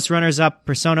 with close runners-up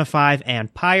Persona 5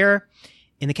 and Pyre.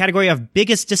 In the category of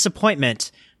Biggest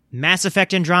Disappointment, Mass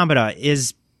Effect Andromeda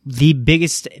is the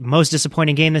biggest, most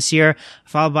disappointing game this year,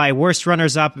 followed by worst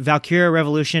runners-up Valkyria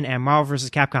Revolution and Marvel vs.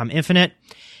 Capcom Infinite.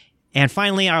 And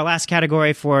finally, our last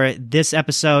category for this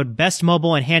episode, Best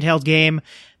Mobile and Handheld Game,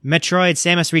 Metroid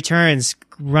Samus Returns,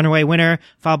 runaway winner,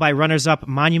 followed by runners-up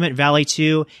Monument Valley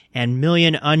 2 and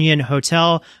Million Onion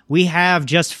Hotel. We have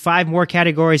just 5 more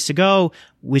categories to go,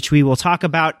 which we will talk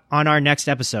about on our next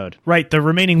episode. Right. The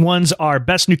remaining ones are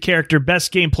Best New Character,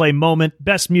 Best Gameplay Moment,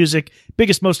 Best Music,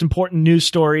 Biggest Most Important News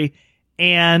Story,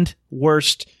 and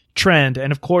Worst Trend.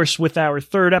 And of course, with our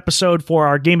third episode for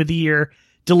our Game of the Year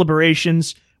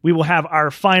deliberations, we will have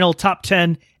our final top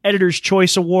 10 Editor's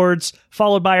Choice Awards,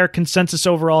 followed by our consensus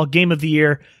overall Game of the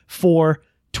Year for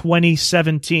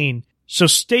 2017. So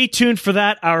stay tuned for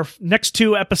that, our next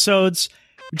 2 episodes.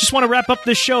 We just want to wrap up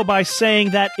this show by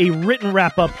saying that a written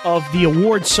wrap-up of the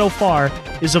awards so far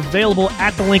is available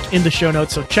at the link in the show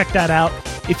notes, so check that out.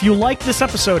 If you like this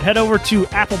episode, head over to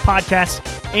Apple Podcasts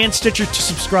and Stitcher to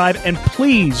subscribe, and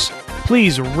please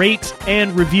rate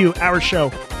and review our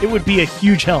show. It would be a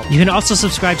huge help. You can also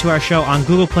subscribe to our show on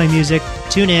Google Play Music,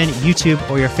 TuneIn, YouTube,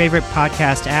 or your favorite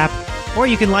podcast app. Or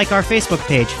you can like our Facebook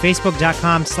page,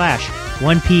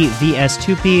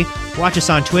 facebook.com/1pvs2p. Watch us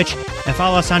on Twitch and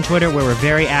follow us on Twitter, where we're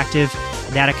very active.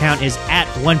 That account is at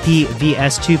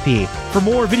 1pvs2p. For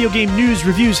more video game news,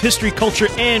 reviews, history, culture,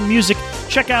 and music,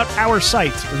 check out our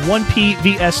site,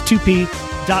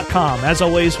 1pvs2p.com. As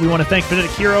always, we want to thank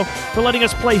Phonetic Hero for letting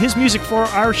us play his music for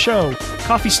our show,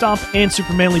 Coffee Stomp and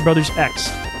Super Manly Brothers X.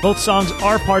 Both songs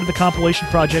are part of the compilation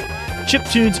project,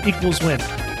 Chiptunes Equals Win.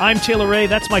 I'm Taylor Ray.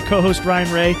 That's my co-host,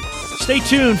 Ryan Ray. Stay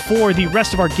tuned for the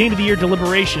rest of our Game of the Year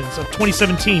deliberations of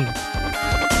 2017.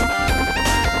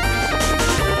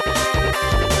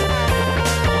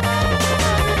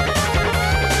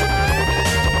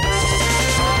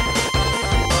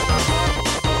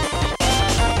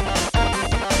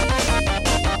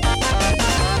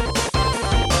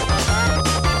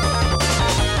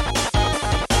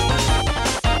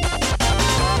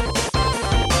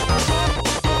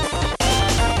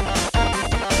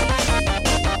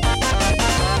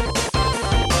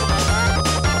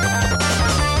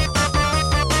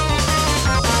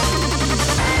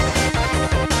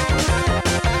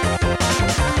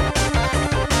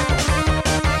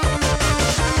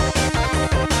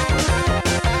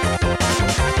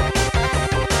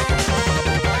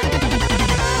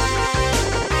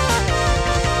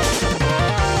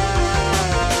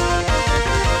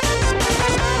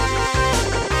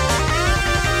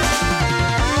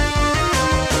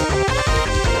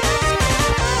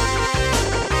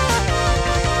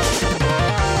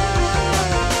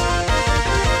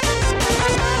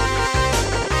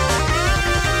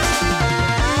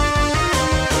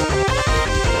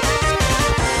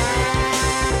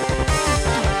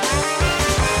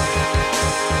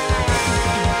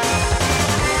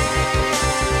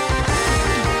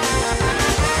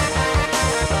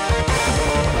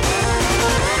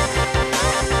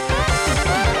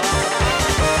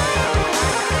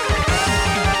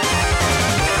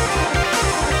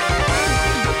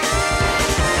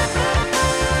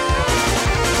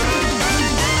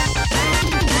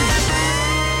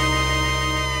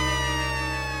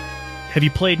 Have you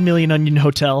played Million Onion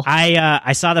Hotel?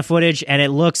 I saw the footage, and it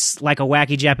looks like a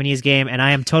wacky Japanese game, and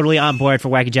I am totally on board for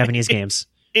wacky Japanese games.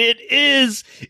 It is.